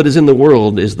all that is in the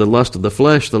world is the lust of the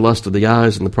flesh, the lust of the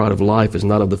eyes, and the pride of life is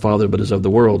not of the Father, but is of the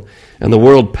world. And the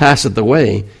world passeth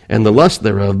away, and the lust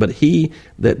thereof, but he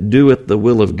that doeth the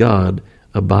will of God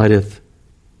abideth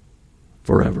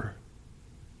forever.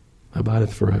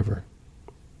 Abideth forever.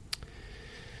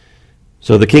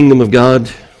 So the kingdom of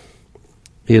God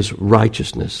is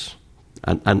righteousness.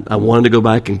 I wanted to go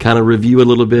back and kind of review a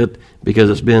little bit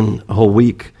because it's been a whole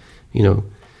week,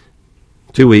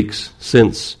 2 weeks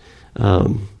since,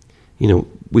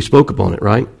 we spoke upon it,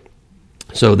 right?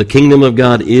 So the kingdom of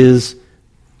God is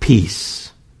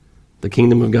peace. The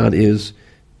kingdom of God is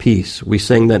peace. We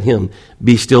sang that hymn,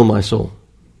 Be Still My Soul.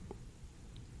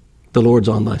 The Lord's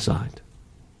on thy side.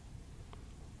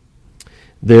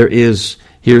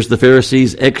 Here's the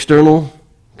Pharisees' external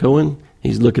going.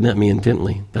 He's looking at me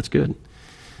intently. That's good.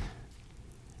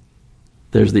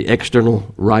 There's the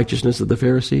external righteousness of the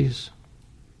Pharisees.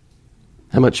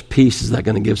 How much peace is that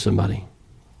going to give somebody?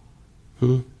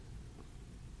 How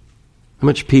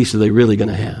much peace are they really going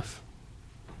to have?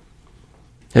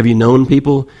 Have you known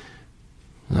people?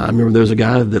 I remember there was a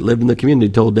guy that lived in the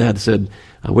community told Dad, said,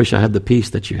 I wish I had the peace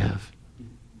that you have.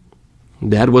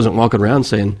 Dad wasn't walking around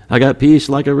saying, I got peace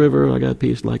like a river, I got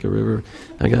peace like a river,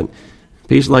 I got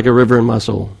peace like a river in my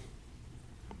soul.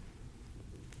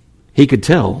 He could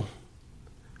tell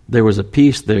there was a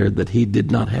peace there that he did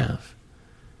not have.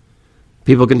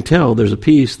 People can tell there's a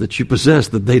peace that you possess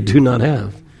that they do not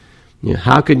have.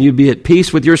 How can you be at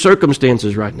peace with your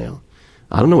circumstances right now?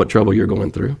 I don't know what trouble you're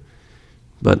going through,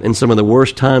 but in some of the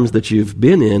worst times that you've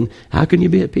been in, how can you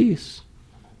be at peace?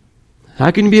 How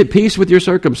can you be at peace with your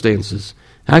circumstances?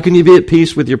 How can you be at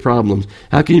peace with your problems?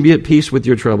 How can you be at peace with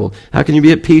your trouble? How can you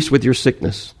be at peace with your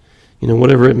sickness?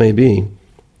 Whatever it may be.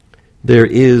 There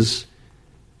is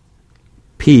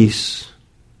peace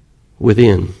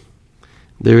within.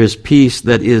 There is peace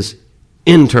that is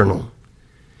internal.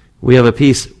 We have a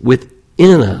peace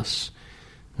within us.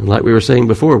 And like we were saying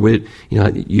before,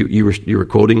 you were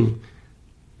quoting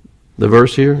the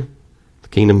verse here. The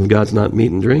kingdom of God's not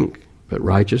meat and drink, but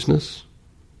righteousness,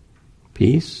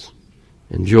 peace,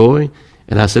 and joy.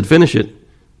 And I said, finish it,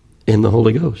 in the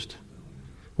Holy Ghost.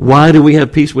 Why do we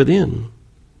have peace within?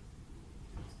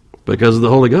 Because of the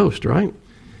Holy Ghost, right?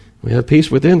 We have peace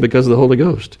within because of the Holy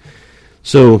Ghost.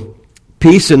 So,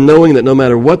 peace in knowing that no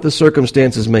matter what the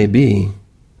circumstances may be,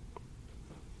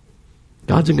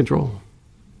 God's in control.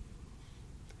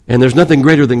 And there's nothing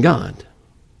greater than God.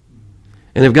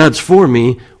 And if God's for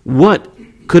me, what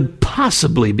could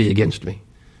possibly be against me?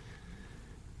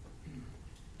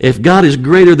 If God is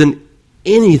greater than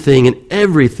anything and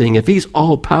everything, if He's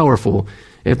all-powerful,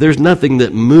 if there's nothing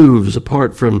that moves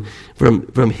apart from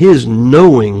His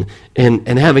knowing and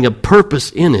having a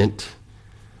purpose in it,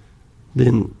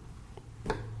 then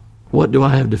what do I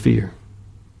have to fear?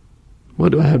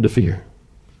 What do I have to fear?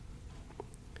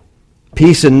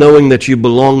 Peace in knowing that you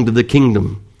belong to the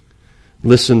kingdom.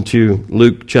 Listen to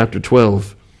Luke chapter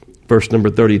 12, verse number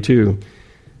 32.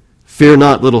 Fear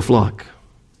not, little flock.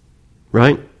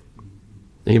 Right?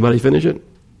 Anybody finish it?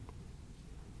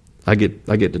 I get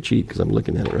to cheat because I'm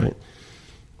looking at it, right?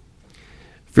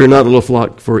 Fear not, little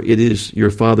flock, for it is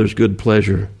your Father's good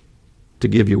pleasure to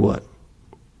give you what?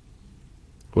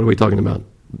 What are we talking about?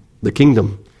 The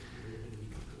kingdom.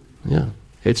 Yeah.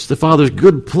 It's the Father's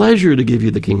good pleasure to give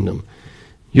you the kingdom.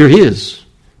 You're His.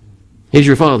 He's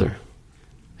your Father.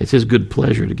 It's his good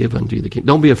pleasure to give unto you the kingdom.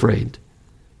 Don't be afraid.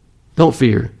 Don't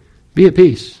fear. Be at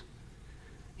peace.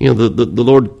 You know, the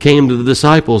Lord came to the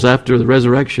disciples after the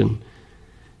resurrection.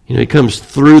 You know, he comes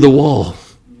through the wall.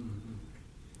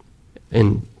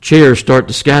 And chairs start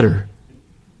to scatter.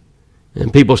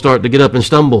 And people start to get up and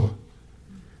stumble.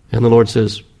 And the Lord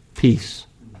says, peace,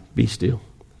 be still.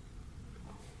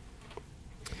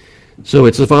 So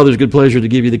it's the Father's good pleasure to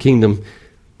give you the kingdom.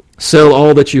 Sell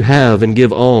all that you have and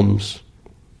give alms.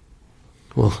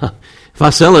 Well, if I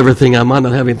sell everything, I might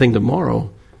not have anything tomorrow.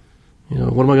 You know,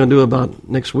 what am I going to do about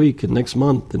next week and next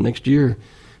month and next year?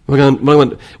 What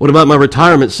about my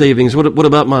retirement savings? What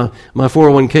about my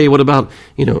 401k? What about,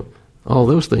 you know, all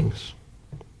those things?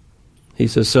 He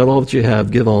says, sell all that you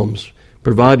have, give alms.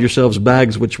 Provide yourselves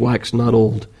bags which wax not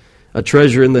old, a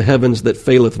treasure in the heavens that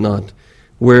faileth not,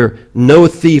 where no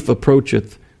thief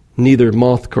approacheth, neither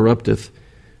moth corrupteth.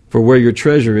 For where your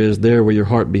treasure is, there will your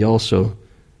heart be also.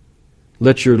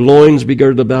 Let your loins be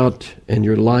girded about, and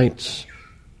your lights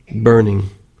burning.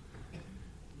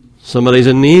 Somebody's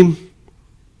in need,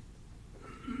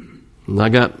 and I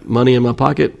got money in my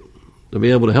pocket to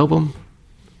be able to help them.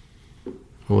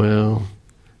 Well,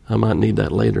 I might need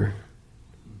that later.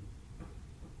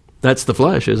 That's the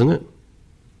flesh, isn't it?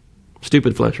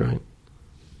 Stupid flesh, right?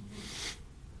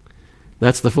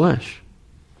 That's the flesh.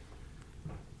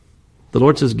 The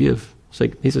Lord says give.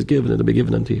 He says give and it'll be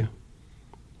given unto you.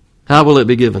 How will it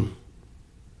be given?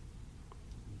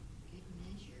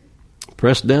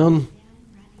 Pressed down,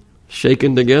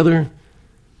 shaken together,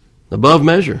 above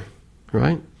measure,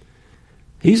 right?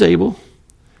 He's able.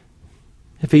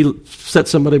 If he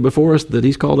sets somebody before us that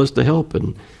he's called us to help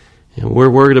and we're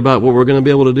worried about what we're going to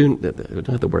be able to do, we don't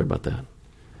have to worry about that.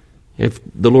 If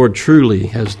the Lord truly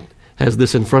has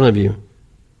this in front of you,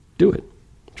 do it.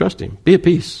 Trust him. Be at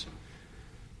peace.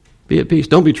 Be at peace.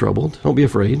 Don't be troubled. Don't be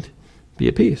afraid. Be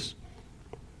at peace.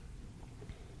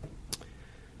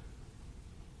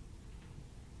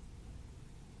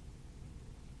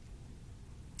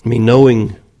 I mean,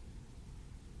 knowing,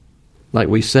 like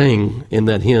we sang in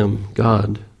that hymn,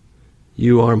 God,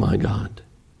 you are my God.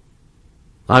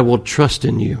 I will trust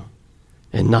in you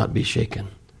and not be shaken.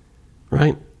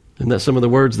 Right? Isn't that some of the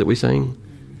words that we sang?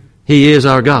 He is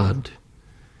our God.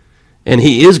 And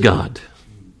he is God.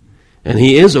 And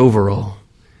he is over all.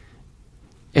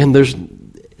 And there's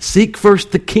seek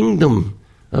first the kingdom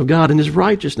of God and his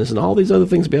righteousness and all these other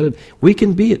things be added. We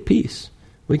can be at peace.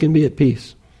 We can be at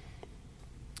peace.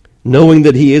 Knowing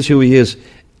that he is who he is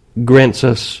grants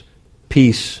us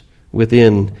peace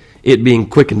within it being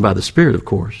quickened by the Spirit, of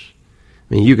course.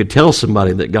 I mean, you could tell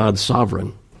somebody that God's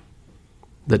sovereign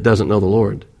that doesn't know the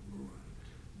Lord.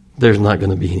 There's not going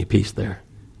to be any peace there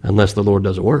unless the Lord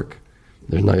does a work.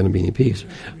 There's not going to be any peace.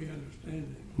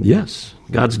 Yes,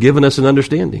 God's given us an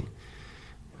understanding.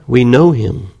 We know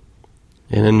him.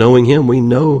 And in knowing him, we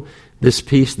know this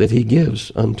peace that he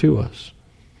gives unto us.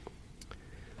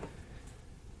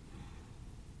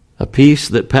 A peace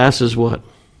that passes what?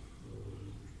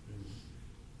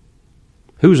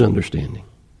 Whose understanding?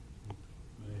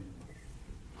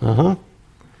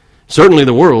 Certainly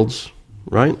the world's,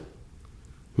 right?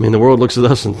 I mean, the world looks at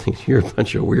us and thinks, you're a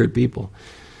bunch of weird people.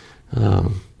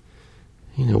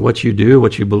 You know, what you do,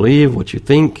 what you believe, what you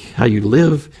think, how you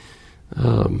live,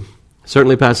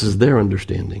 certainly passes their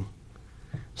understanding.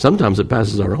 Sometimes it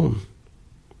passes our own.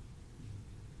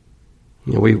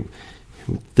 You know,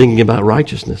 thinking about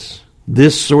righteousness,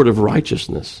 this sort of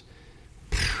righteousness.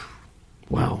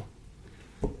 Wow.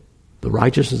 The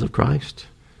righteousness of Christ.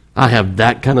 I have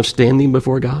that kind of standing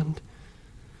before God.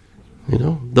 You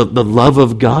know, the love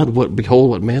of God, behold,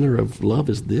 what manner of love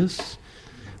is this?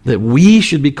 That we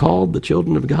should be called the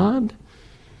children of God?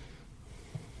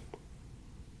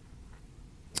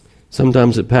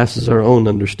 Sometimes it passes our own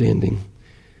understanding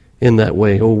in that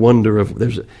way. Oh, wonder of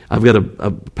I've got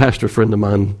a pastor friend of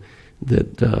mine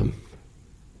that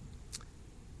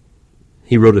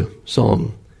he wrote a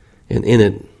song, and in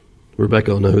it,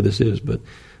 Rebecca will know who this is, but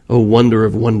oh, wonder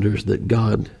of wonders that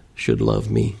God should love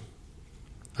me,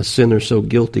 a sinner so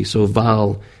guilty, so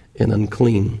vile and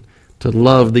unclean, to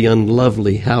love the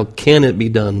unlovely. How can it be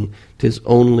done? 'Tis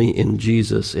only in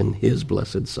Jesus, in his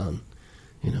blessed Son.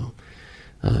 You know,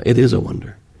 it is a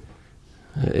wonder.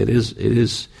 It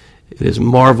is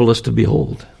marvelous to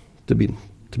behold, to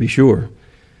be sure.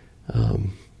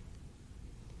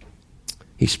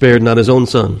 He spared not his own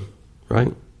Son,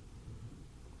 right?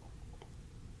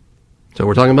 So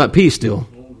we're talking about peace still.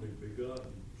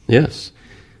 Yes.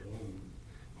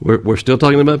 We're still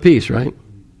talking about peace, right?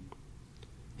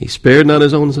 He spared not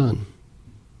his own Son.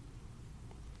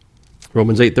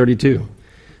 Romans 8:32.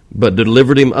 But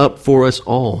delivered him up for us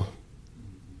all.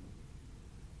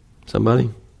 Somebody?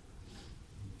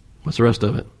 What's the rest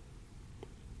of it?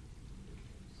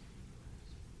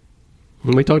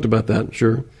 And we talked about that,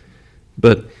 sure.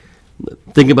 But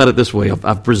think about it this way.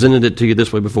 I've presented it to you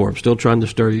this way before. I'm still trying to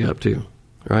stir you up too,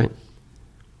 right?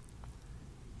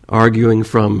 Arguing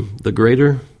from the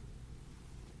greater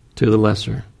to the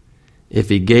lesser. If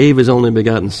he gave his only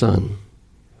begotten Son,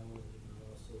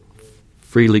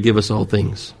 freely give us all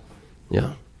things.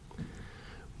 Yeah.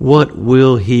 What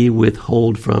will he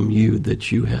withhold from you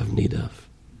that you have need of?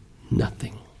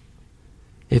 Nothing.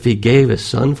 If he gave his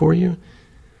Son for you,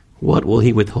 what will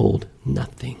he withhold?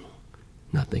 Nothing.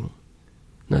 Nothing.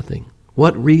 Nothing.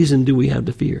 What reason do we have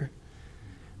to fear?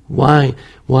 Why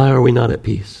are we not at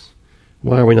peace?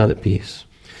 Why are we not at peace?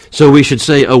 So we should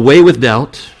say, away with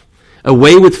doubt,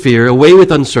 away with fear, away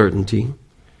with uncertainty,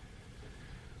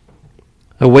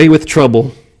 away with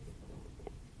trouble.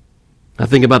 I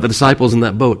think about the disciples in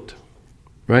that boat,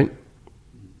 right?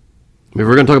 If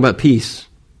we're going to talk about peace,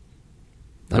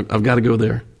 I've got to go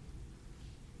there.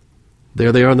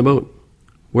 There they are in the boat.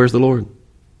 Where's the Lord?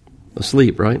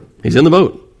 Asleep, right? He's in the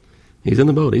boat. He's in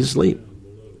the boat. He's asleep.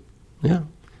 Yeah.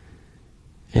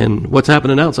 And what's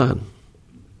happening outside?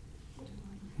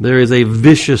 There is a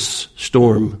vicious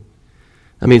storm.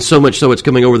 I mean, so much so it's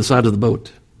coming over the side of the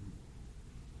boat.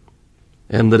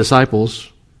 And the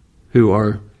disciples, who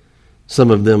are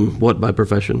some of them, what by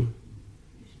profession?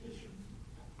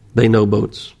 They know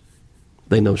boats.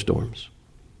 They know storms.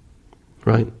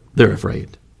 Right? They're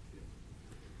afraid.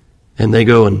 And they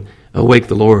go and awake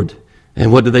the Lord.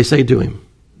 And what do they say to him?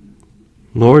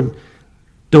 Lord,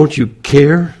 don't you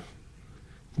care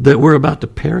that we're about to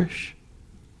perish?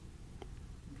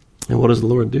 And what does the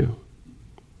Lord do?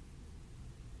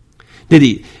 Did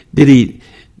he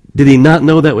not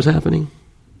know that was happening?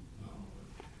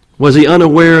 Was he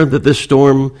unaware that this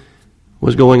storm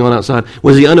was going on outside?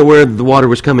 Was he unaware that the water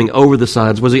was coming over the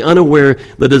sides? Was he unaware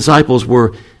the disciples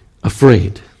were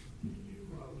afraid?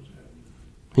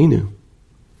 He knew.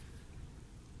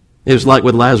 It was like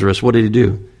with Lazarus. What did he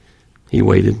do? He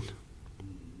waited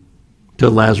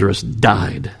till Lazarus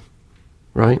died,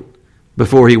 right?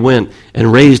 Before he went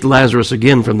and raised Lazarus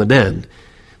again from the dead.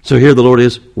 So here the Lord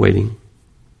is waiting.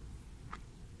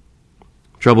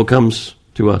 Trouble comes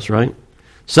to us, right?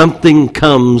 Something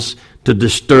comes to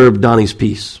disturb Donnie's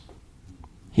peace.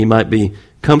 He might be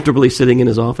comfortably sitting in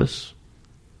his office.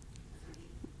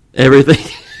 Everything,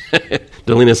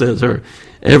 Delina says her,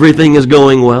 everything is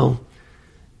going well.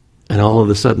 And all of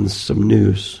a sudden some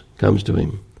news comes to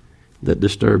him that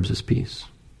disturbs his peace.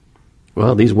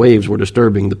 Well, these waves were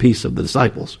disturbing the peace of the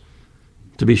disciples,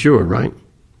 to be sure, right?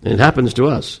 And it happens to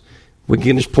us. We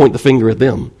can just point the finger at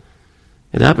them.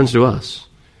 It happens to us.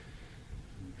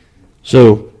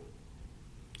 So,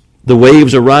 the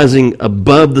waves are rising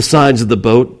above the sides of the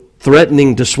boat,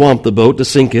 threatening to swamp the boat, to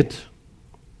sink it.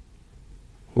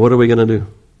 What are we going to do?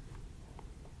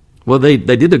 Well, they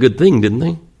did a good thing, didn't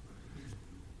they?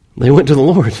 They went to the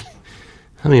Lord.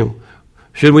 I mean,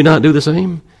 should we not do the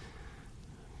same?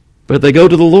 But they go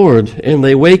to the Lord, and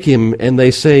they wake him, and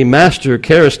they say, Master,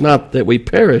 carest not that we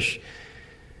perish.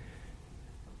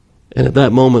 And at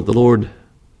that moment, the Lord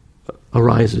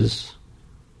arises,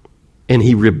 and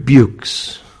he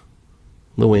rebukes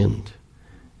the wind,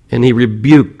 and he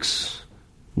rebukes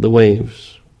the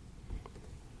waves.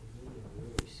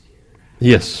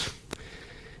 Yes.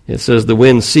 It says, the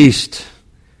wind ceased,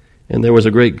 and there was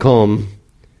a great calm,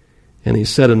 and he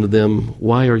said unto them,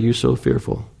 why are you so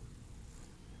fearful?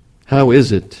 How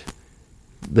is it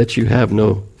that you have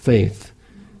no faith?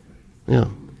 Yeah.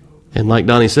 And like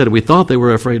Donnie said, we thought they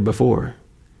were afraid before.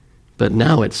 But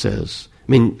now it says,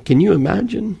 I mean, can you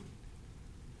imagine?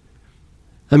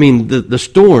 I mean, the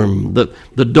storm,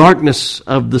 the darkness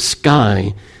of the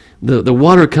sky, the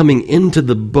water coming into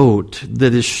the boat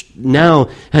that is now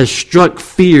has struck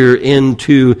fear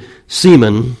into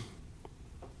seamen,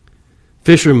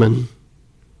 fishermen,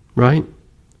 right?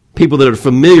 People that are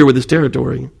familiar with this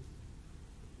territory.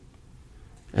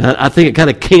 And I think it kind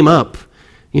of came up.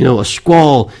 You know, a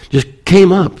squall just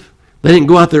came up. They didn't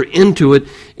go out there into it.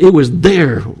 It was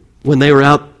there when they were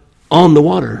out on the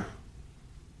water.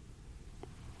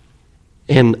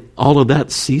 And all of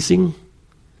that ceasing,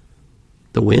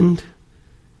 the wind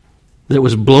that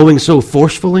was blowing so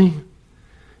forcefully,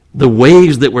 the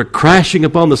waves that were crashing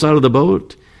upon the side of the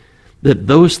boat, that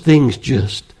those things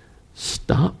just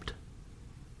stopped.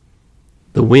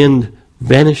 The wind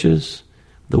vanishes.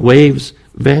 The waves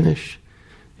vanish.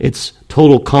 It's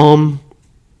total calm.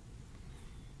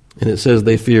 And it says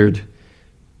they feared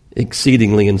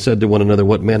exceedingly and said to one another,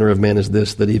 what manner of man is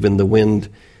this, that even the wind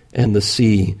and the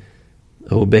sea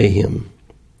obey him?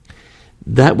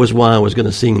 That was why I was going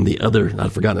to sing the other,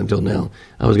 I'd forgotten until now,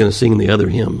 I was going to sing the other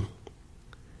hymn.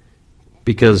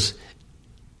 Because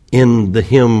in the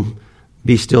hymn,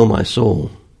 Be Still My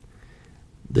Soul,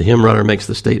 the hymn writer makes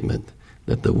the statement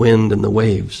that the wind and the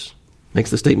waves,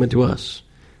 makes the statement to us,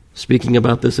 speaking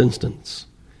about this instance,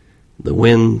 the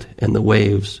wind and the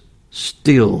waves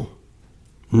still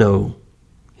know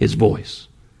his voice.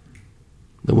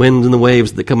 The winds and the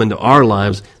waves that come into our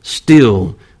lives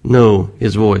still know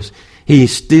his voice. He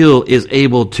still is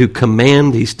able to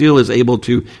command, he still is able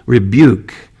to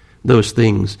rebuke those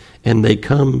things, and they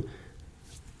come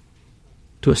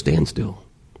to a standstill.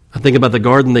 I think about the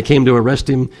garden, they came to arrest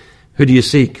him. Who do you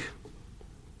seek?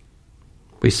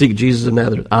 We seek Jesus of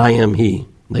Nazareth. I am he.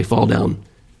 They fall down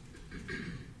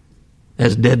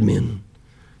as dead men.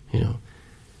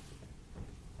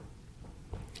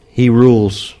 He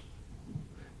rules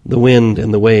the wind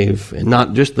and the wave, and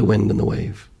not just the wind and the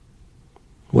wave.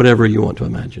 Whatever you want to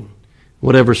imagine,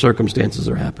 whatever circumstances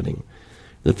are happening,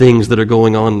 the things that are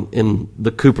going on in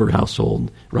the Cooper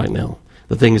household right now,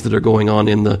 the things that are going on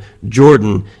in the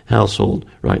Jordan household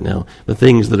right now, the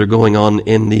things that are going on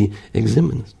in the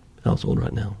Eximens household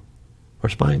right now, or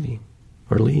Spivey,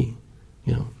 or Lee,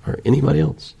 or anybody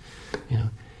else.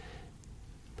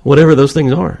 Whatever those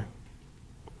things are,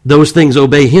 those things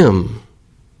obey him.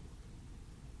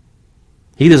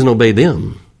 He doesn't obey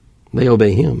them. They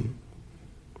obey him.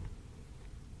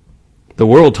 The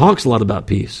world talks a lot about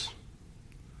peace.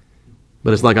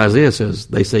 But it's like Isaiah says,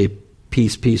 they say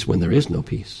peace, peace when there is no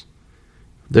peace.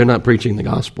 They're not preaching the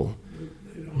gospel.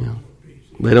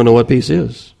 They don't know what peace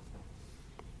is.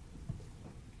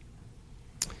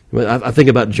 But I think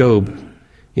about Job.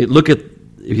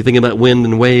 If you think about wind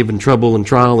and wave and trouble and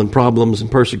trial and problems and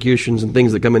persecutions and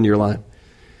things that come into your life,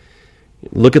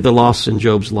 look at the loss in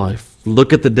Job's life.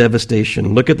 Look at the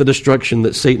devastation. Look at the destruction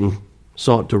that Satan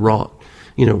sought to wrought,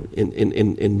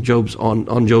 in Job's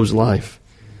on Job's life.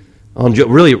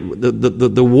 Really,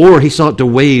 the war he sought to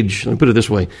wage. Let me put it this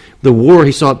way: the war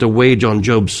he sought to wage on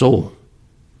Job's soul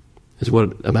is what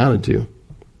it amounted to.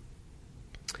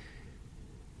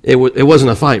 It wasn't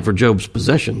a fight for Job's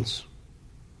possessions.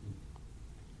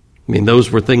 I mean, those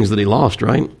were things that he lost,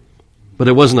 right? But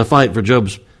it wasn't a fight for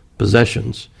Job's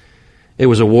possessions. It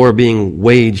was a war being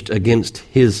waged against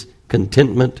his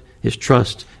contentment, his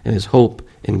trust, and his hope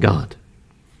in God.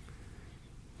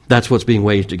 That's what's being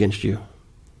waged against you.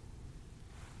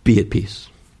 Be at peace.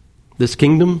 This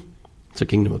kingdom, it's a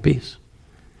kingdom of peace.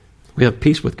 We have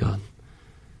peace with God.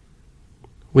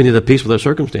 We need to have peace with our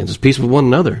circumstances, peace with one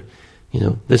another.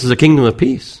 This is a kingdom of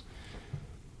peace.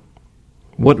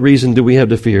 What reason do we have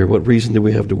to fear? What reason do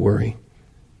we have to worry?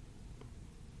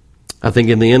 I think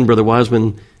in the end, Brother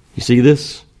Wiseman, you see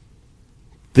this?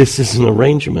 This is an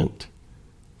arrangement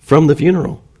from the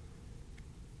funeral.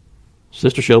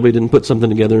 Sister Shelby didn't put something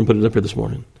together and put it up here this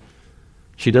morning.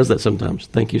 She does that sometimes.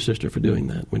 Thank you, sister, for doing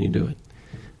that when you do it.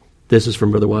 This is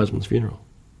from Brother Wiseman's funeral.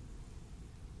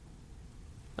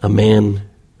 A man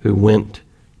who went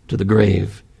to the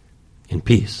grave in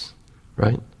peace,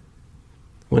 right?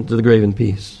 Went to the grave in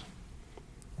peace.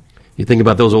 You think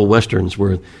about those old westerns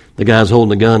where the guy's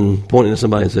holding a gun, pointing at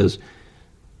somebody and says,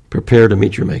 prepare to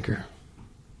meet your maker.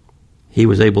 He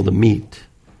was able to meet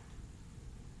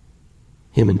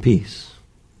him in peace.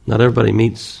 Not everybody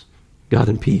meets God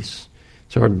in peace.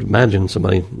 It's hard to imagine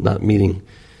somebody not meeting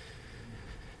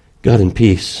God in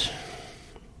peace,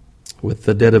 with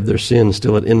the debt of their sin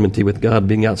still at enmity with God,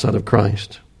 being outside of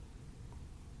Christ.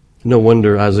 No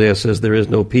wonder Isaiah says, there is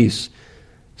no peace,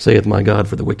 saith my God,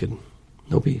 for the wicked.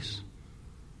 No peace.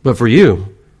 But for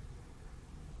you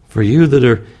that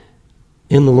are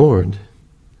in the Lord,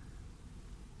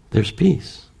 there's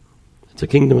peace. It's a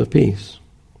kingdom of peace.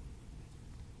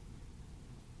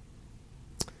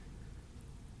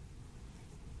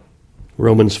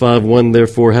 Romans 5:1,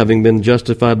 therefore, having been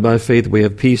justified by faith, we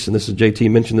have peace. And this is JT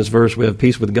mentioned this verse. We have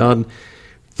peace with God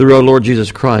through our Lord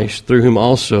Jesus Christ, through whom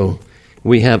also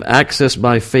we have access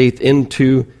by faith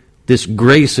into this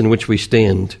grace in which we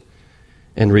stand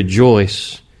and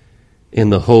rejoice in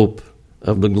the hope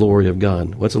of the glory of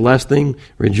God. What's the last thing?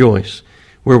 Rejoice.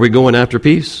 Where are we going after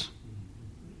peace?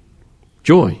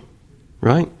 Joy,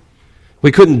 right?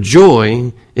 We couldn't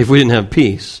joy if we didn't have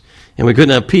peace. And we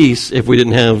couldn't have peace if we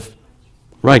didn't have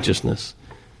righteousness.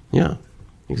 Yeah,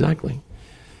 exactly.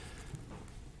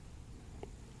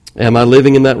 Am I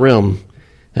living in that realm,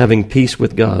 having peace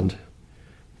with God?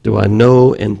 Do I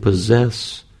know and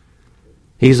possess?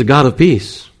 He's a God of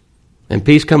peace, and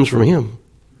peace comes from him.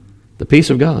 The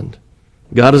peace of God.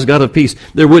 God is God of peace.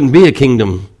 There wouldn't be a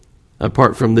kingdom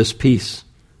apart from this peace,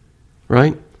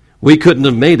 right? We couldn't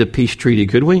have made a peace treaty,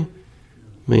 could we? I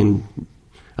mean,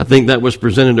 I think that was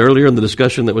presented earlier in the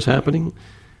discussion that was happening.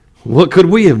 What could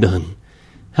we have done?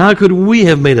 How could we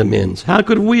have made amends? How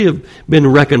could we have been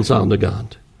reconciled to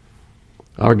God?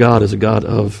 Our God is a God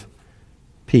of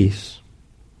peace.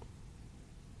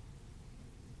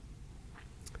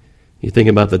 You think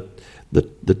about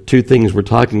the two things we're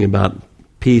talking about,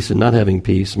 peace and not having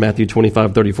peace. Matthew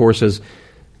 25:34 says,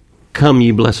 "Come,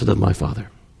 ye blessed of my Father,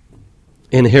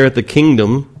 inherit the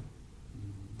kingdom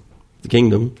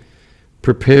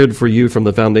prepared for you from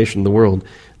the foundation of the world,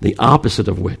 the opposite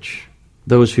of which,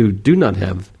 those who do not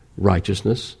have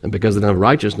righteousness, and because they don't have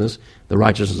righteousness, the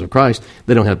righteousness of Christ,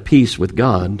 they don't have peace with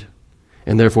God,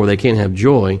 and therefore they can't have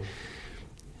joy."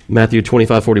 Matthew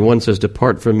 25:41 says,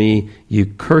 "Depart from me, you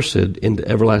cursed, into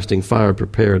everlasting fire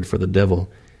prepared for the devil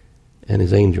and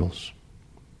his angels."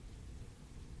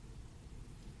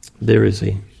 There's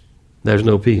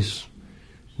no peace.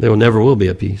 There never will be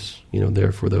a peace,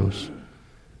 there for those.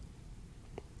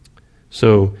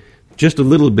 So, just a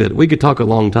little bit. We could talk a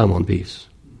long time on peace.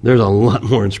 There's a lot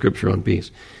more in Scripture on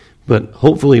peace. But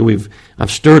hopefully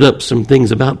I've stirred up some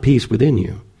things about peace within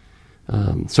you.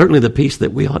 Certainly the peace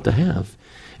that we ought to have.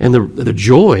 And the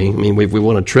joy, we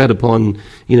want to tread upon,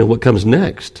 what comes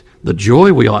next. The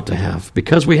joy we ought to have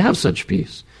because we have such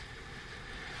peace.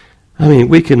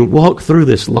 We can walk through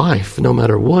this life no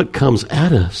matter what comes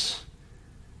at us.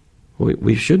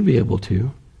 We should be able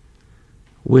to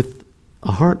with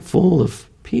a heart full of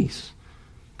peace,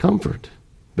 comfort,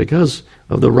 because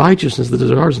of the righteousness that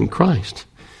is ours in Christ.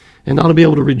 And ought to be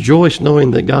able to rejoice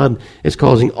knowing that God is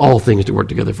causing all things to work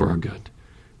together for our good.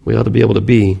 We ought to be able to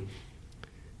be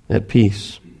at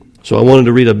peace. So I wanted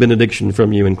to read a benediction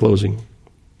from you in closing.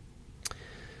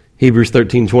 Hebrews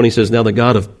 13:20 says, "Now the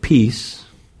God of peace,"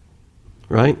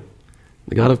 right?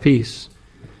 The God of peace.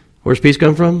 Where's peace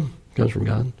come from? It comes from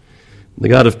God. "The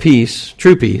God of peace,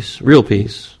 true peace, real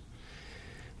peace,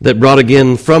 that brought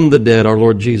again from the dead our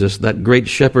Lord Jesus, that great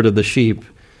shepherd of the sheep,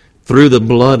 through the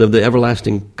blood of the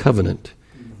everlasting covenant,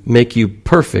 make you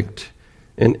perfect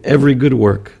in every good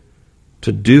work,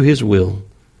 to do his will,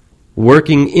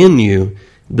 working in you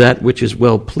that which is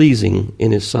well-pleasing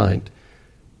in his sight,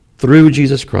 through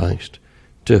Jesus Christ,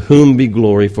 to whom be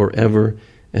glory forever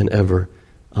and ever.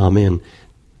 Amen."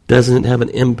 Doesn't it have an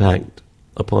impact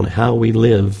upon how we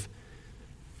live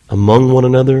among one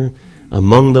another,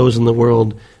 among those in the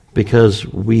world, because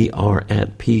we are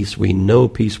at peace. We know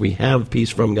peace. We have peace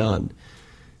from God.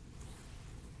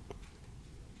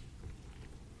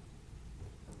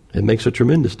 It makes a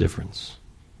tremendous difference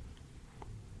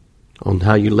on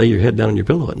how you lay your head down on your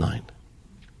pillow at night.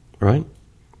 Right?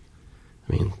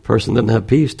 A person doesn't have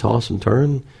peace, toss and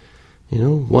turn,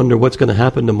 wonder what's going to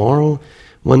happen tomorrow,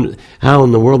 how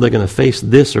in the world they're going to face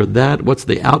this or that, what's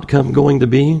the outcome going to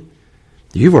be.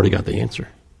 You've already got the answer.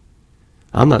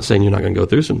 I'm not saying you're not going to go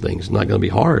through some things. It's not going to be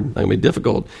hard, not going to be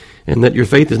difficult, and that your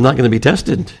faith is not going to be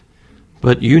tested.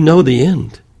 But you know the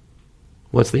end.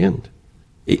 What's the end?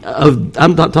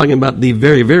 I'm not talking about the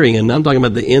very, very end. I'm talking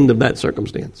about the end of that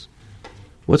circumstance.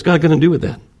 What's God going to do with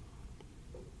that?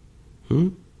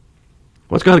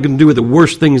 What's God going to do with the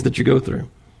worst things that you go through?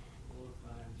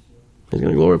 He's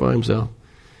going to glorify himself.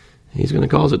 He's going to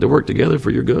cause it to work together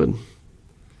for your good.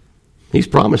 He's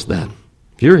promised that.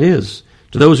 You're his.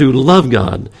 To those who love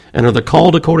God and are the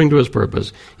called according to his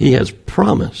purpose, he has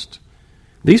promised.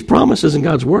 These promises in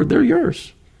God's word, they're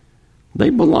yours. They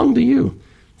belong to you.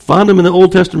 Find them in the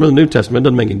Old Testament or the New Testament. It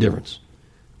doesn't make any difference.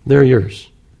 They're yours.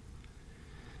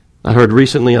 I heard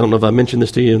recently, I don't know if I mentioned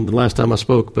this to you the last time I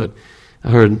spoke, but I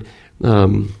heard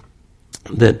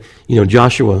that,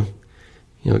 Joshua,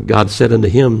 God said unto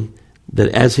him that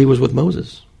as he was with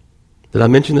Moses. Did I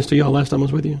mention this to y'all last time I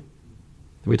was with you?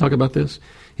 Did we talk about this?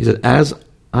 He said, as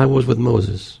I was with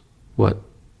Moses, what?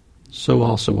 So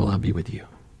also will I be with you.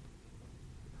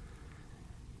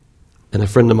 And a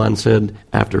friend of mine said,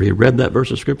 after he read that verse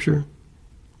of Scripture,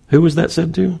 who was that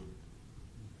said to?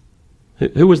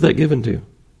 Who was that given to?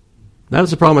 That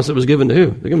was a promise that was given to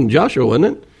who? They given to Joshua,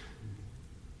 wasn't it?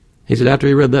 He said, after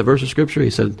he read that verse of Scripture, he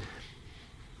said,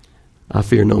 I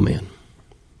fear no man.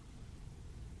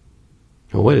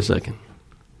 Well, wait a second.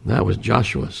 That was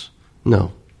Joshua's.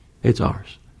 No, it's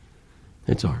ours.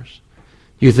 It's ours.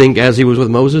 You think as he was with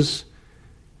Moses,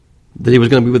 that he was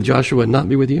going to be with Joshua and not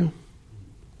be with you?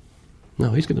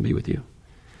 No, he's going to be with you.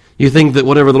 You think that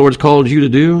whatever the Lord's called you to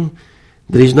do,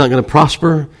 that he's not going to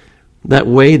prosper that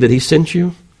way that he sent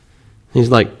you? He's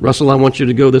like, Russell, I want you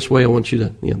to go this way. I want you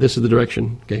to, this is the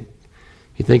direction. Okay.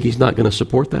 You think he's not going to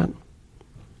support that?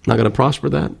 Not going to prosper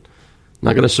that?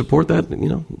 Not going to support that?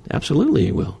 Absolutely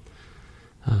he will.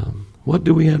 What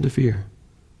do we have to fear?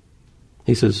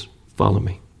 He says, follow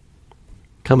me.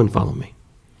 Come and follow me.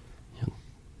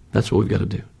 That's what we've got to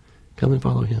do. Come and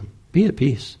follow him. Be at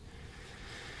peace.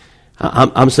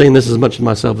 I'm saying this as much to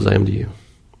myself as I am to you.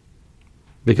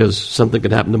 Because something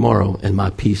could happen tomorrow and my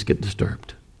peace get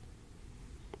disturbed.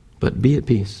 But be at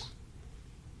peace.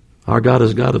 Our God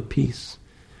is a God of peace.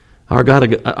 Our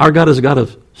God is a God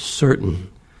of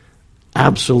certain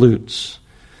absolutes.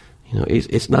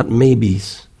 It's not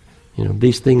maybes.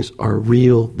 These things are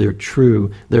real. They're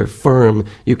true. They're firm.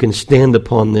 You can stand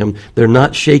upon them. They're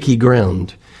not shaky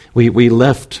ground. We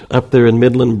left up there in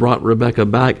Midland, brought Rebecca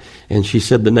back, and she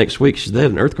said the next week, they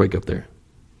had an earthquake up there.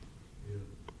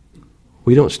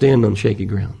 We don't stand on shaky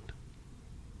ground.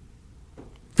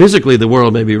 Physically, the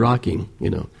world may be rocking,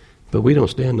 but we don't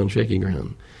stand on shaky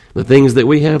ground. The things that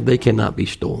we have, they cannot be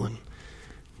stolen.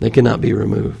 They cannot be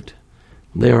removed.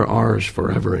 They are ours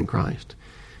forever in Christ.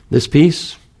 This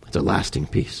peace, it's a lasting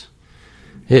peace.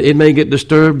 It may get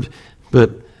disturbed,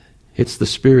 but it's the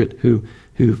Spirit who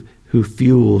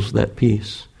fuels that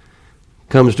peace.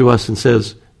 Comes to us and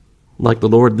says, like the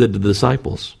Lord did to the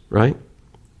disciples, right?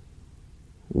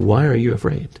 Why are you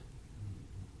afraid?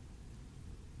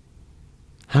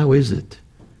 How is it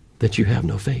that you have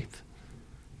no faith?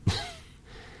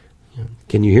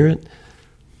 Can you hear it?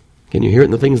 Can you hear it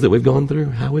in the things that we've gone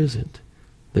through? How is it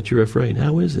that you're afraid?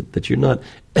 How is it that you're not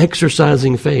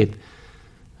exercising faith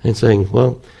and saying,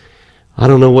 well, I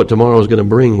don't know what tomorrow is going to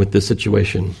bring with this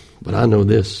situation, but I know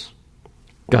this.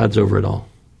 God's over it all.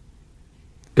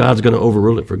 God's going to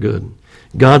overrule it for good.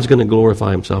 God's going to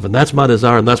glorify himself, and that's my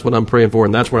desire, and that's what I'm praying for,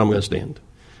 and that's where I'm going to stand.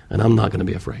 And I'm not going to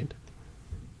be afraid.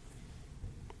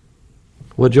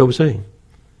 What did Job say?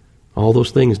 All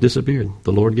those things disappeared.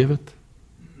 The Lord giveth.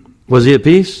 Was he at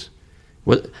peace?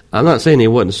 I'm not saying he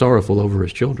wasn't sorrowful over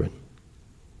his children.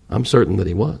 I'm certain that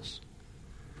he was.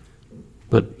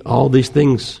 But all these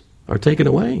things are taken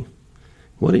away.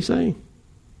 What did he say?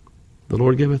 The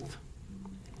Lord giveth.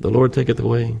 The Lord taketh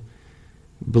away.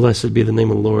 Blessed be the name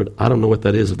of the Lord. I don't know what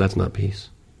that is if that's not peace.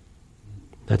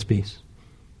 That's peace.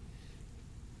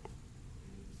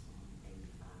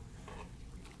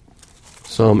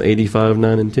 Psalm 85,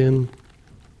 9 and 10.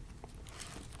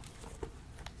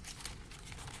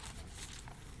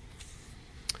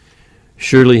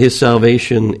 Surely his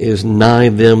salvation is nigh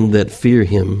them that fear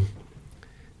him,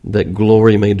 that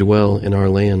glory may dwell in our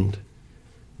land.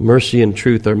 Mercy and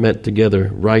truth are met together.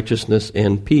 Righteousness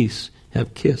and peace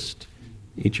have kissed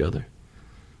each other.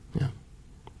 Yeah.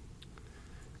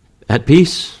 At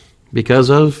peace because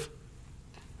of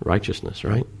righteousness,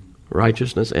 right?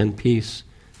 Righteousness and peace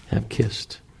have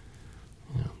kissed.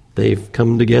 They've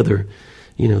come together,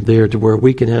 there to where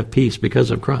we can have peace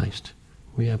because of Christ.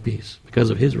 We have peace because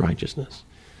of his righteousness.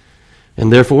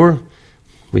 And therefore,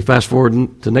 we fast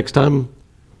forward to next time,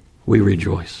 we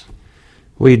rejoice.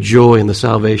 We joy in the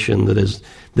salvation that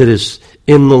is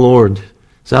in the Lord.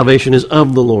 Salvation is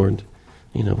of the Lord.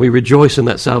 We rejoice in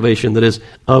that salvation that is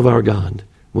of our God,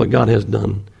 what God has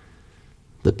done,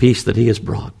 the peace that he has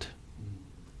brought,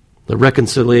 the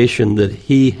reconciliation that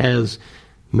he has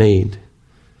made.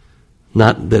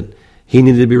 Not that he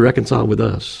needed to be reconciled with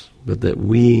us, but that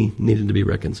we needed to be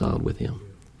reconciled with him.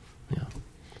 Yeah.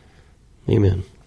 Amen.